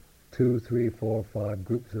of 2, 3, 4, 5,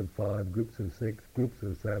 groups of 5, groups of 6, groups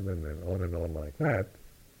of 7, and on like that.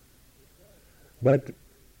 But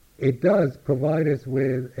it does provide us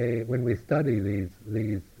with when we study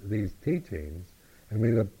these teachings and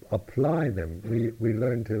we apply them, we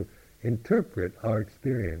learn to interpret our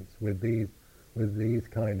experience with these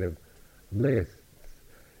kind of lists.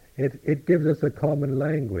 It gives us a common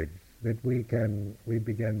language that we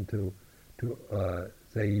begin to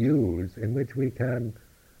say use, in which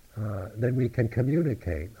then we can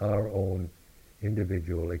communicate our own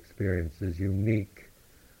individual experiences,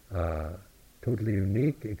 totally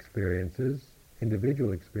unique experiences,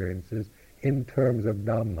 individual experiences, in terms of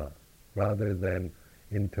Dhamma, rather than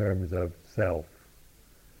in terms of self.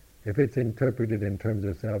 If it's interpreted in terms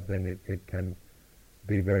of self, then it can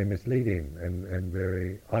be very misleading and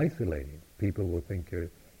very isolating. People will think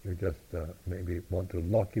you're just maybe want to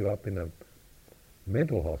lock you up in a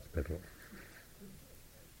mental hospital.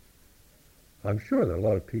 I'm sure that a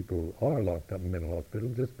lot of people are locked up in mental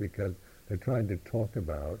hospitals just because they're trying to talk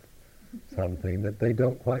about something that they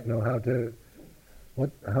don't quite know how to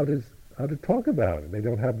talk about it. They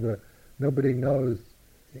don't have nobody knows,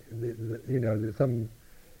 some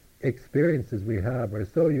experiences we have are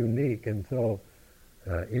so unique and so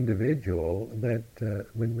individual that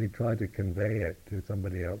when we try to convey it to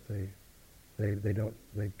somebody else, they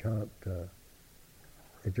can't,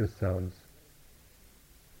 it just sounds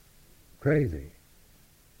crazy.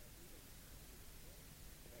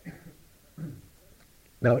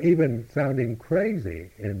 Now, even sounding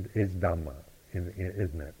crazy is Dhamma,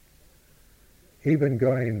 isn't it? Even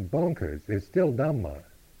going bonkers is still Dhamma.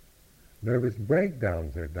 Nervous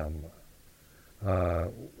breakdowns are Dhamma.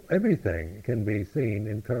 Everything can be seen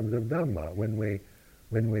in terms of Dhamma when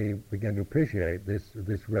we begin to appreciate this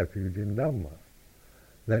refuge in Dhamma.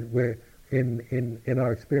 That we're in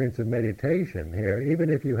our experience of meditation here,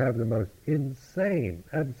 even if you have the most insane,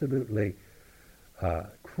 absolutely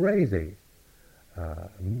crazy,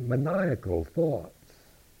 maniacal thoughts,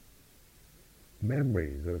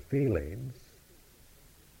 memories or feelings,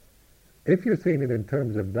 if you're seeing it in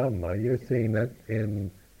terms of Dhamma, you're seeing that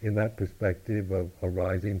in that perspective of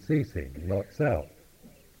arising, ceasing, not self.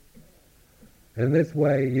 In this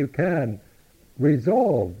way, you can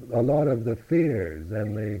resolve a lot of the fears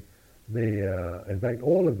and in fact,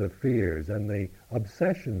 all of the fears and the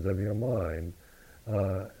obsessions of your mind,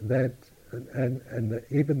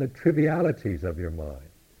 even the trivialities of your mind.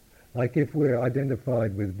 Like if we're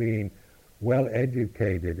identified with being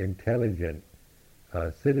well-educated, intelligent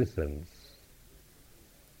citizens,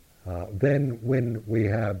 then when we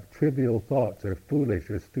have trivial thoughts or foolish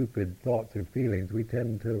or stupid thoughts or feelings, we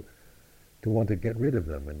tend to want to get rid of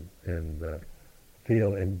them and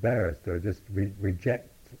feel embarrassed or just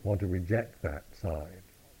want to reject that side.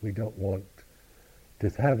 We don't want to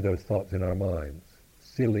have those thoughts in our minds,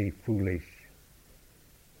 silly, foolish,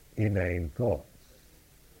 inane thoughts.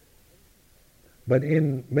 But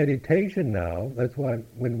in meditation now, that's why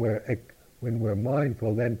when we're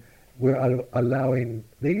mindful, then we're allowing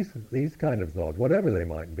these kind of thoughts, whatever they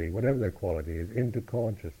might be, whatever their quality is, into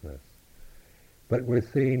consciousness. But we're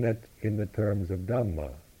seeing it in the terms of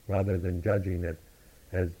Dhamma, rather than judging it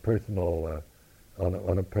as personal,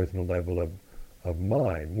 on a personal level of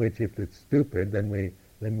mind, which if it's stupid, then we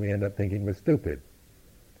end up thinking we're stupid.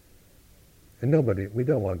 And we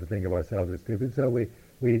don't want to think of ourselves as stupid, so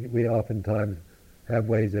we oftentimes have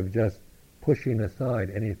ways of just pushing aside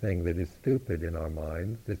anything that is stupid in our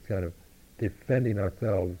minds, just kind of defending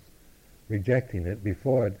ourselves rejecting it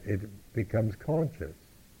before it becomes conscious.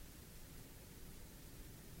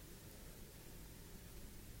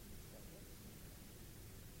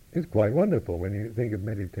 It's quite wonderful when you think of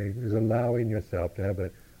meditation as allowing yourself to have a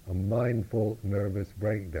mindful nervous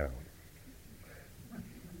breakdown.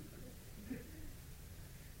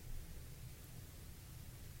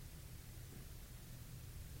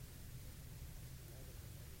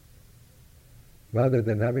 Rather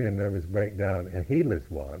than having a nervous breakdown, a heedless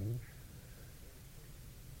one,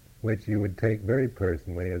 which you would take very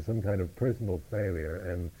personally as some kind of personal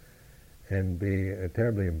failure and be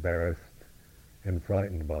terribly embarrassed and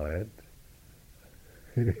frightened by it,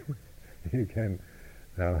 you can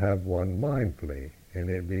now have one mindfully, and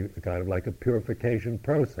it'd be kind of like a purification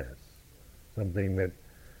process, something that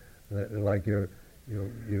like you're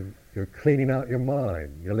cleaning out your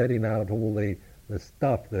mind, you're letting out all the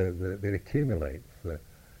stuff that accumulates,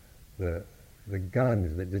 the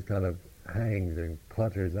gunge that just kind of hangs and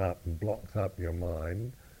clutters up and blocks up your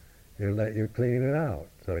mind. You're cleaning it out.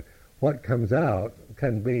 So what comes out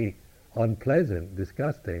can be unpleasant,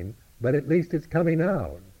 disgusting, but at least it's coming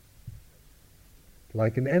out,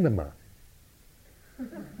 like an enema.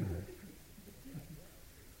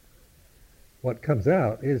 What comes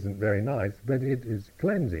out isn't very nice, but it is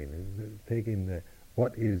cleansing. It's taking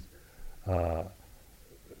what is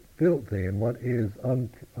filthy and what is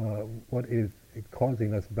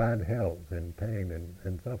causing us bad health and pain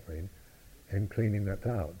and suffering, and cleaning that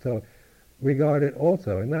out. So regard it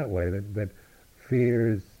also in that way, that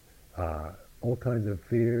fears, all kinds of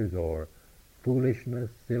fears or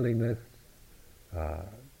foolishness, silliness,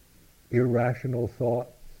 irrational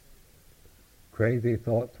thoughts, crazy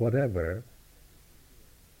thoughts, whatever,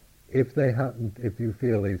 if you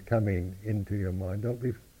feel these coming into your mind, don't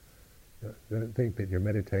think that you're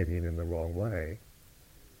meditating in the wrong way.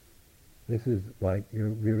 This is like you're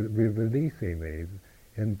releasing these,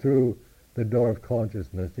 and through the door of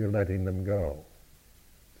consciousness you're letting them go.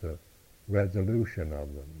 It's a resolution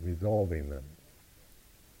of them, resolving them.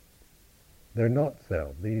 They're not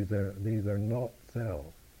self. These are not self.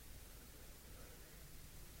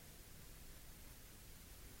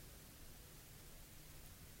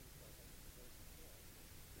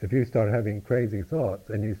 If you start having crazy thoughts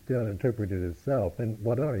and you still interpret it as self, then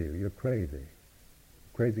what are you? You're crazy.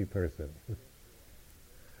 Crazy person.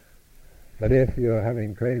 But if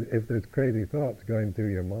there's crazy thoughts going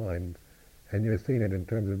through your mind and you're seeing it in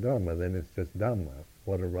terms of Dhamma, then it's just Dhamma.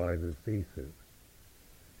 What arises ceases.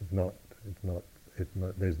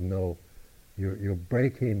 There's no, you're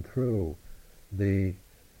breaking through that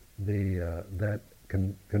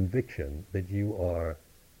conviction that you are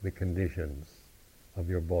the conditions of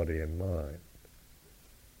your body and mind.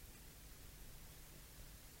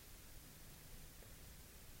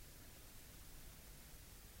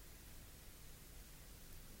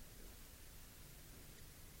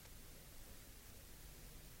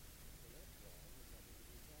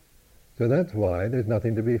 So that's why there's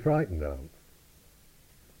nothing to be frightened of.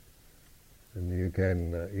 And you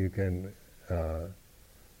can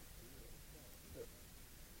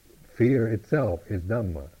fear itself is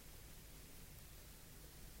Dhamma.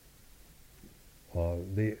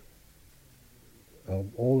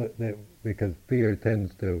 Because fear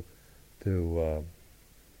tends to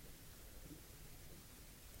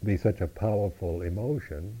be such a powerful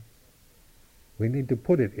emotion, we need to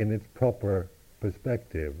put it in its proper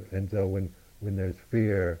perspective. And so when there's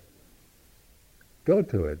fear, go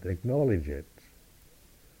to it, acknowledge it,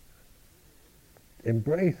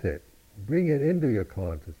 embrace it, bring it into your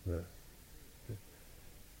consciousness.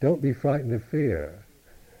 Don't be frightened of fear.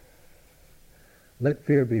 Let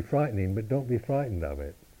fear be frightening, but don't be frightened of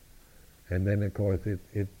it. And then, of course,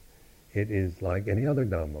 it is like any other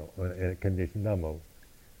Dhamma, a conditioned Dhamma.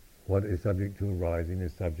 What is subject to arising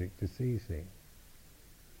is subject to ceasing.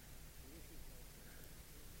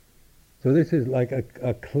 So this is like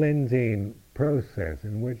a cleansing process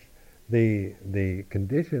in which the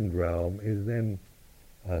conditioned realm is then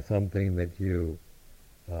something that you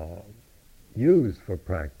use for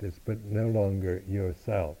practice, but no longer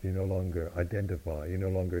yourself. You no longer identify. You no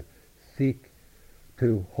longer seek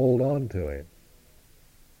to hold on to it.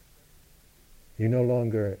 You no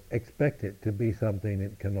longer expect it to be something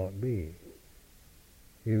it cannot be.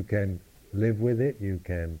 You can live with it. You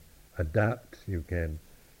can adapt. You can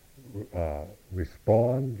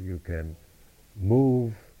respond. You can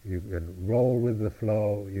move. You can roll with the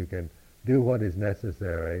flow. You can do what is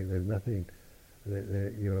necessary. There's nothing.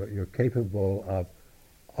 You're capable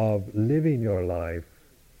of living your life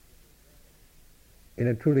in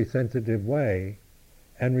a truly sensitive way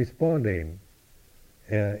and responding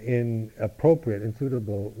in appropriate and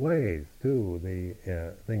suitable ways to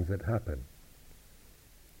the things that happen.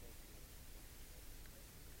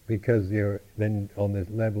 Because you're then on this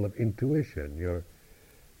level of intuition,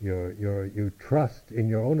 you trust in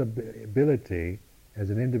your own ability as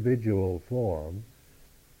an individual form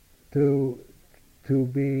to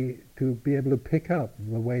be able to pick up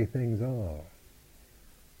the way things are,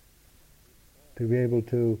 to be able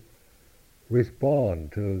to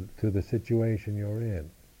respond to the situation you're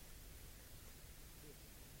in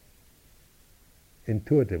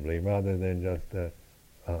intuitively rather than just an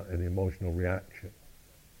emotional reaction.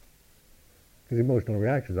 Because emotional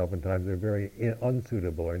reactions oftentimes are very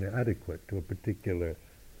unsuitable or inadequate to a particular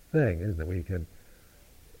thing, isn't it? We can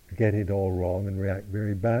get it all wrong and react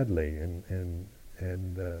very badly and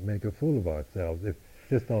make a fool of ourselves, if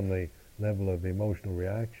just on the level of emotional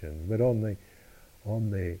reaction. But on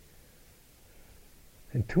the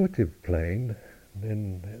intuitive plane,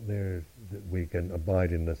 then we can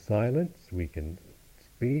abide in the silence, we can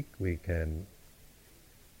speak, we can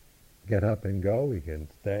get up and go, we can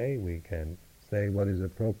stay, we can say what is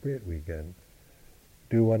appropriate, we can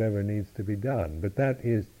do whatever needs to be done. But that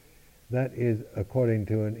is according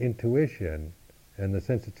to an intuition and the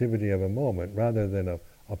sensitivity of a moment rather than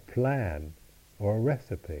a plan or a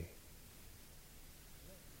recipe.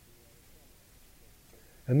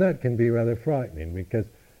 And that can be rather frightening because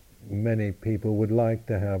many people would like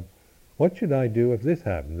to have, what should I do if this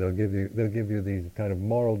happens? They'll give you these kind of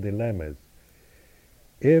moral dilemmas.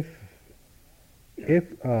 If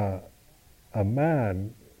a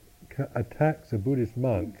man attacks a Buddhist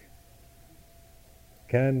monk,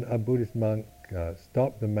 can a Buddhist monk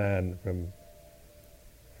stop the man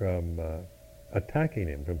from attacking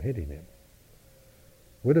him, from hitting him?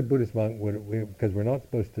 Would a Buddhist monk, because we're not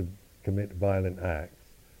supposed to commit violent acts,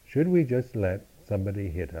 should we just let somebody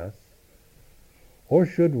hit us? Or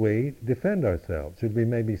should we defend ourselves? Should we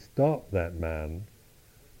maybe stop that man?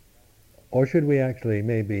 Or should we actually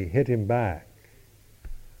maybe hit him back?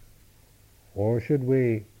 Or should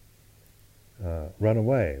we run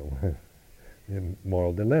away?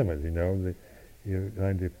 Moral dilemmas, you know. You're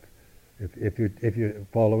trying to, if you're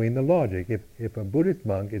following the logic, if a Buddhist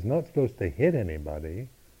monk is not supposed to hit anybody,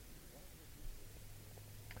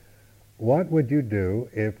 what would you do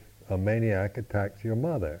if a maniac attacks your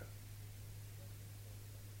mother?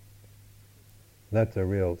 That's a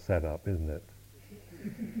real setup, isn't it?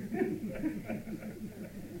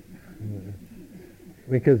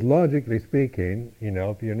 Because logically speaking, you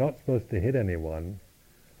know, if you're not supposed to hit anyone,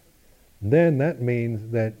 then that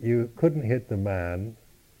means that you couldn't hit the man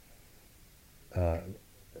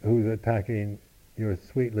who's attacking your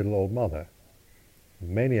sweet little old mother.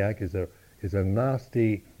 Maniac is a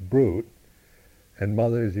nasty brute, and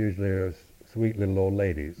mothers usually are sweet little old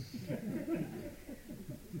ladies.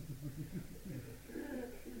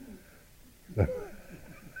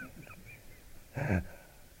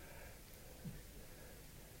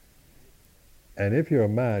 And if you're a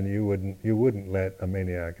man, you wouldn't let a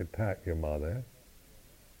maniac attack your mother.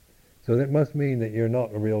 So that must mean that you're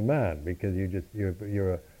not a real man, because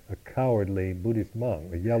you're a cowardly Buddhist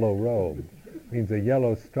monk. A yellow robe means a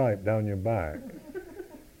yellow stripe down your back.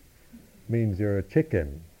 Means you're a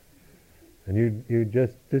chicken. And you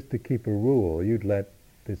just to keep a rule, you'd let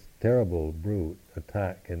this terrible brute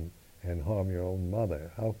attack and harm your own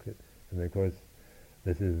mother. How could? And of course,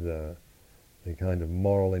 this is the kind of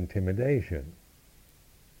moral intimidation.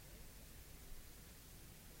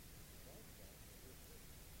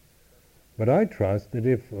 But I trust that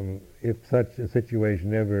if such a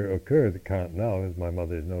situation ever occurs, it can't now, as my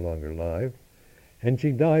mother is no longer alive, and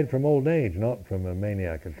she died from old age, not from a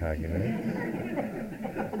maniac attacking her.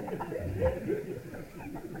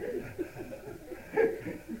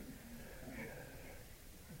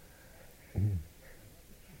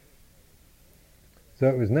 So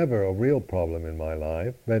it was never a real problem in my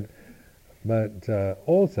life, but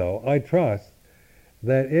also I trust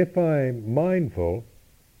that if I'm mindful,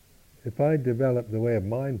 if I develop the way of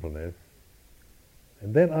mindfulness,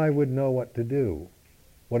 then I would know what to do,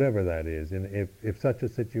 whatever that is, and if such a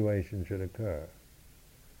situation should occur.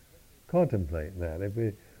 Contemplate that.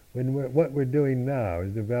 What we're doing now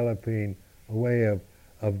is developing a way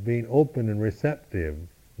of being open and receptive,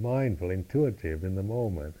 mindful, intuitive in the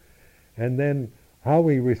moment, and then how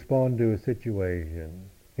we respond to a situation.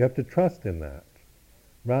 You have to trust in that,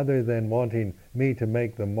 rather than wanting me to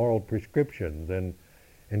make the moral prescriptions and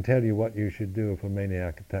tell you what you should do if a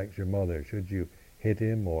maniac attacks your mother. Should you hit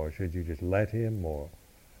him, or should you just let him, or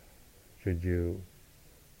should you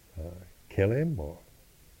kill him, or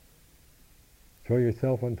throw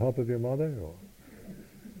yourself on top of your mother? Or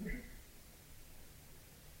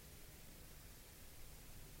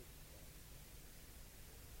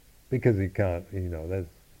because he can't,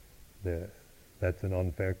 that's an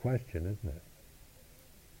unfair question, isn't it?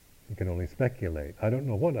 You can only speculate. I don't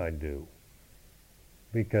know what I'd do,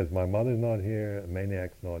 because my mother's not here, the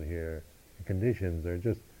maniac's not here, the conditions are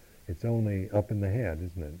just, it's only up in the head,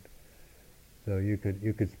 isn't it? So you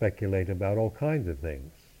could speculate about all kinds of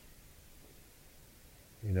things.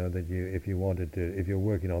 That if you wanted to, if you're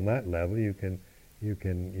working on that level, you can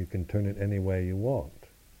turn it any way you want.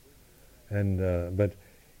 And but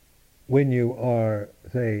when you are,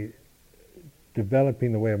 say,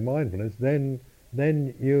 developing the way of mindfulness, then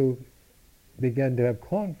you begin to have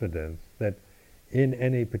confidence that in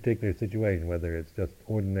any particular situation, whether it's just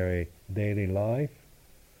ordinary daily life,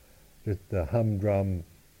 just the humdrum,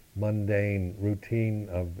 mundane routine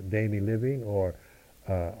of daily living, or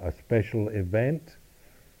a special event,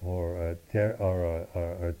 or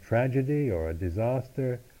a tragedy, or a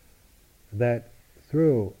disaster, that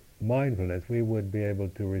through mindfulness we would be able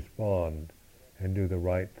to respond and do the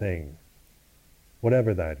right thing,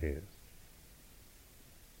 whatever that is.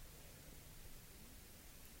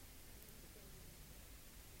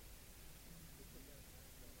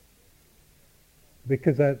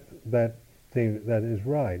 Because that is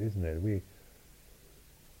right, isn't it?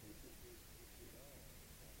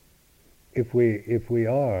 If we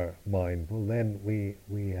are mindful, then we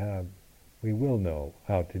will know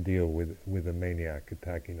how to deal with a maniac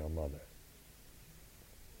attacking our mother.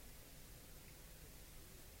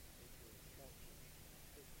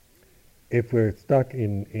 If we're stuck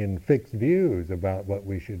in fixed views about what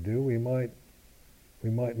we should do, we might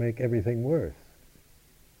make everything worse.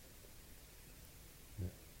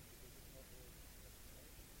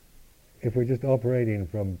 If we're just operating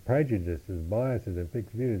from prejudices, biases, and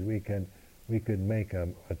fixed views, we could make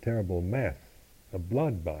a terrible mess, a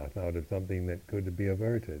bloodbath out of something that could be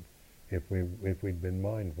averted if we'd been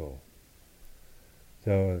mindful.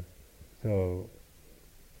 So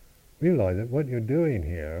realize that what you're doing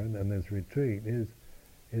here and this retreat is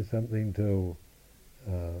something to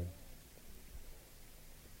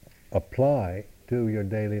apply to your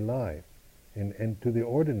daily life and to the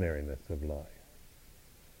ordinariness of life.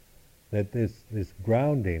 That this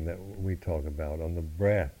grounding that we talk about on the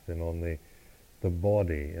breath and on the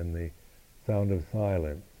body and the sound of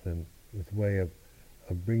silence, and this way of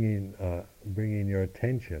bringing your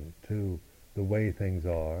attention to the way things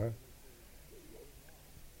are,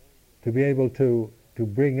 to be able to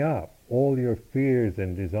bring up all your fears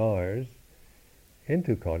and desires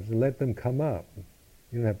into consciousness, let them come up.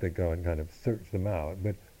 You don't have to go and kind of search them out,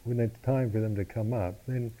 but when it's time for them to come up,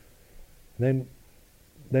 then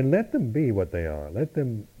let them be what they are. Let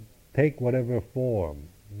them take whatever form,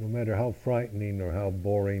 no matter how frightening or how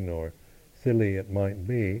boring or silly it might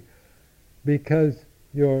be, because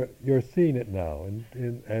you're seeing it now,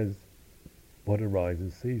 and as what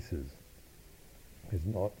arises ceases, is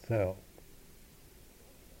not self.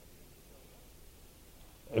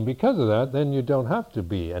 And because of that, then you don't have to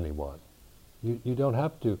be anyone. You don't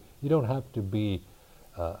have to be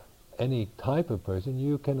any type of person.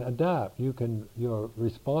 You can adapt. Your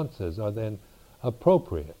responses are then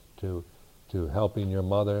appropriate to helping your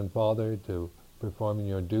mother and father, to performing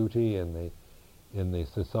your duty in the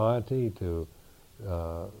society, to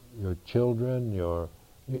your children. You're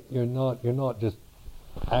not just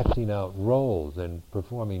acting out roles and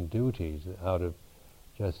performing duties out of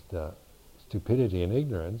just stupidity and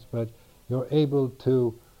ignorance, but you're able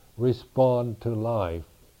to respond to life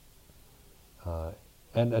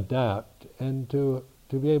and adapt, and to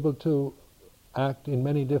be able to act in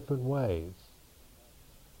many different ways.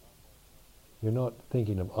 You're not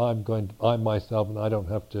thinking of I'm myself and I don't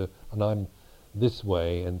have to, and I'm this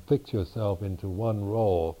way, and fix yourself into one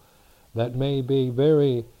role that may be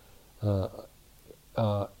very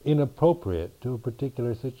inappropriate to a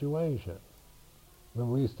particular situation. Well,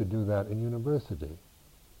 we used to do that in university.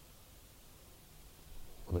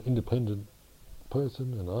 I'm an independent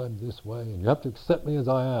person and I'm this way, and you have to accept me as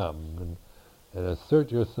I am, and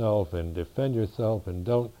assert yourself and defend yourself, and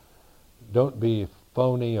don't be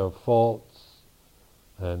phony or false,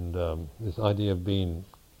 and this idea of being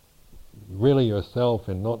really yourself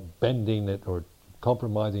and not bending it or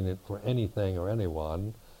compromising it for anything or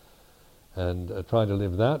anyone, and trying to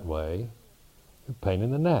live that way, a pain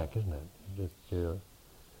in the neck, isn't it? Just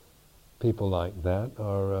people like that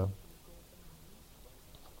are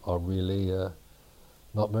really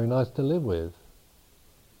not very nice to live with,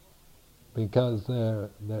 because they're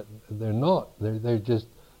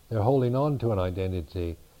holding on to an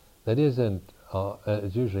identity that isn't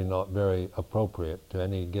is usually not very appropriate to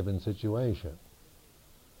any given situation.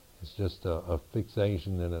 It's just a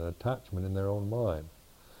fixation and an attachment in their own mind.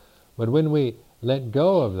 But when we let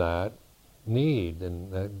go of that need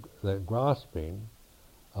and that grasping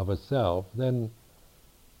of a self, then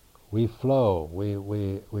we flow.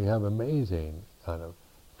 We have amazing kind of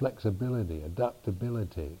flexibility,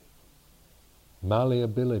 adaptability,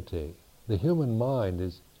 malleability. The human mind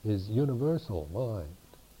is universal mind.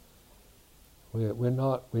 We're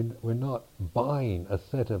not buying a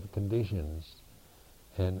set of conditions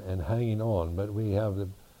and hanging on, but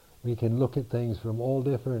we can look at things from all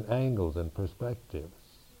different angles and perspectives,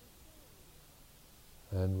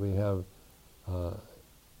 and we have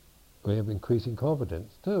increasing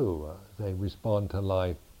confidence too. They respond to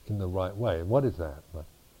life in the right way. And what is that?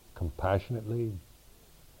 Compassionately,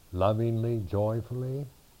 lovingly, joyfully,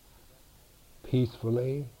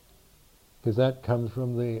 peacefully, because that comes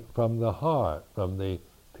from the heart, from the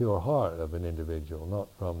pure heart of an individual, not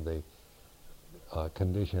from the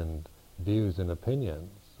conditioned views and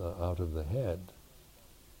opinions out of the head.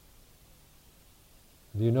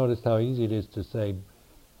 Do you notice how easy it is to say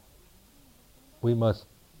we must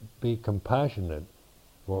be compassionate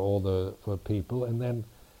for people, and then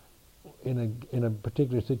in a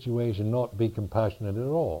particular situation not be compassionate at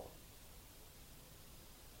all?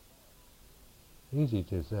 Easy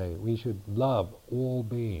to say we should love all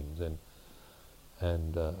beings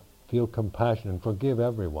and feel compassion and forgive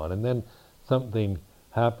everyone, and then something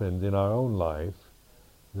happens in our own life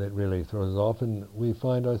that really throws us off, and we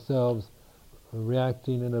find ourselves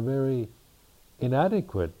reacting in a very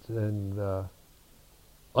inadequate and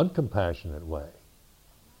uncompassionate way.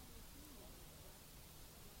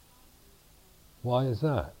 Why is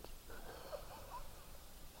that?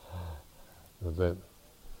 Those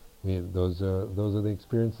are the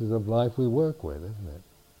experiences of life we work with, isn't it?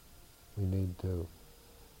 We need to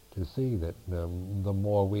see that the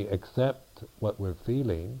more we accept what we're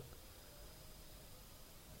feeling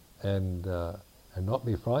and not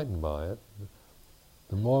be frightened by it,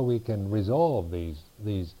 the more we can resolve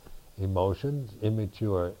these emotions,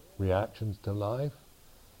 immature reactions to life,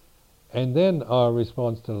 and then our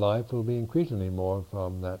response to life will be increasingly more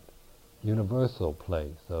from that universal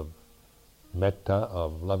place of metta,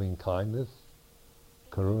 of loving kindness,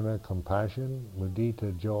 karuna, compassion,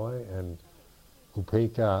 mudita, joy, and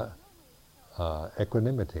upekkha,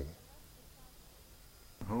 equanimity.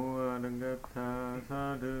 Ho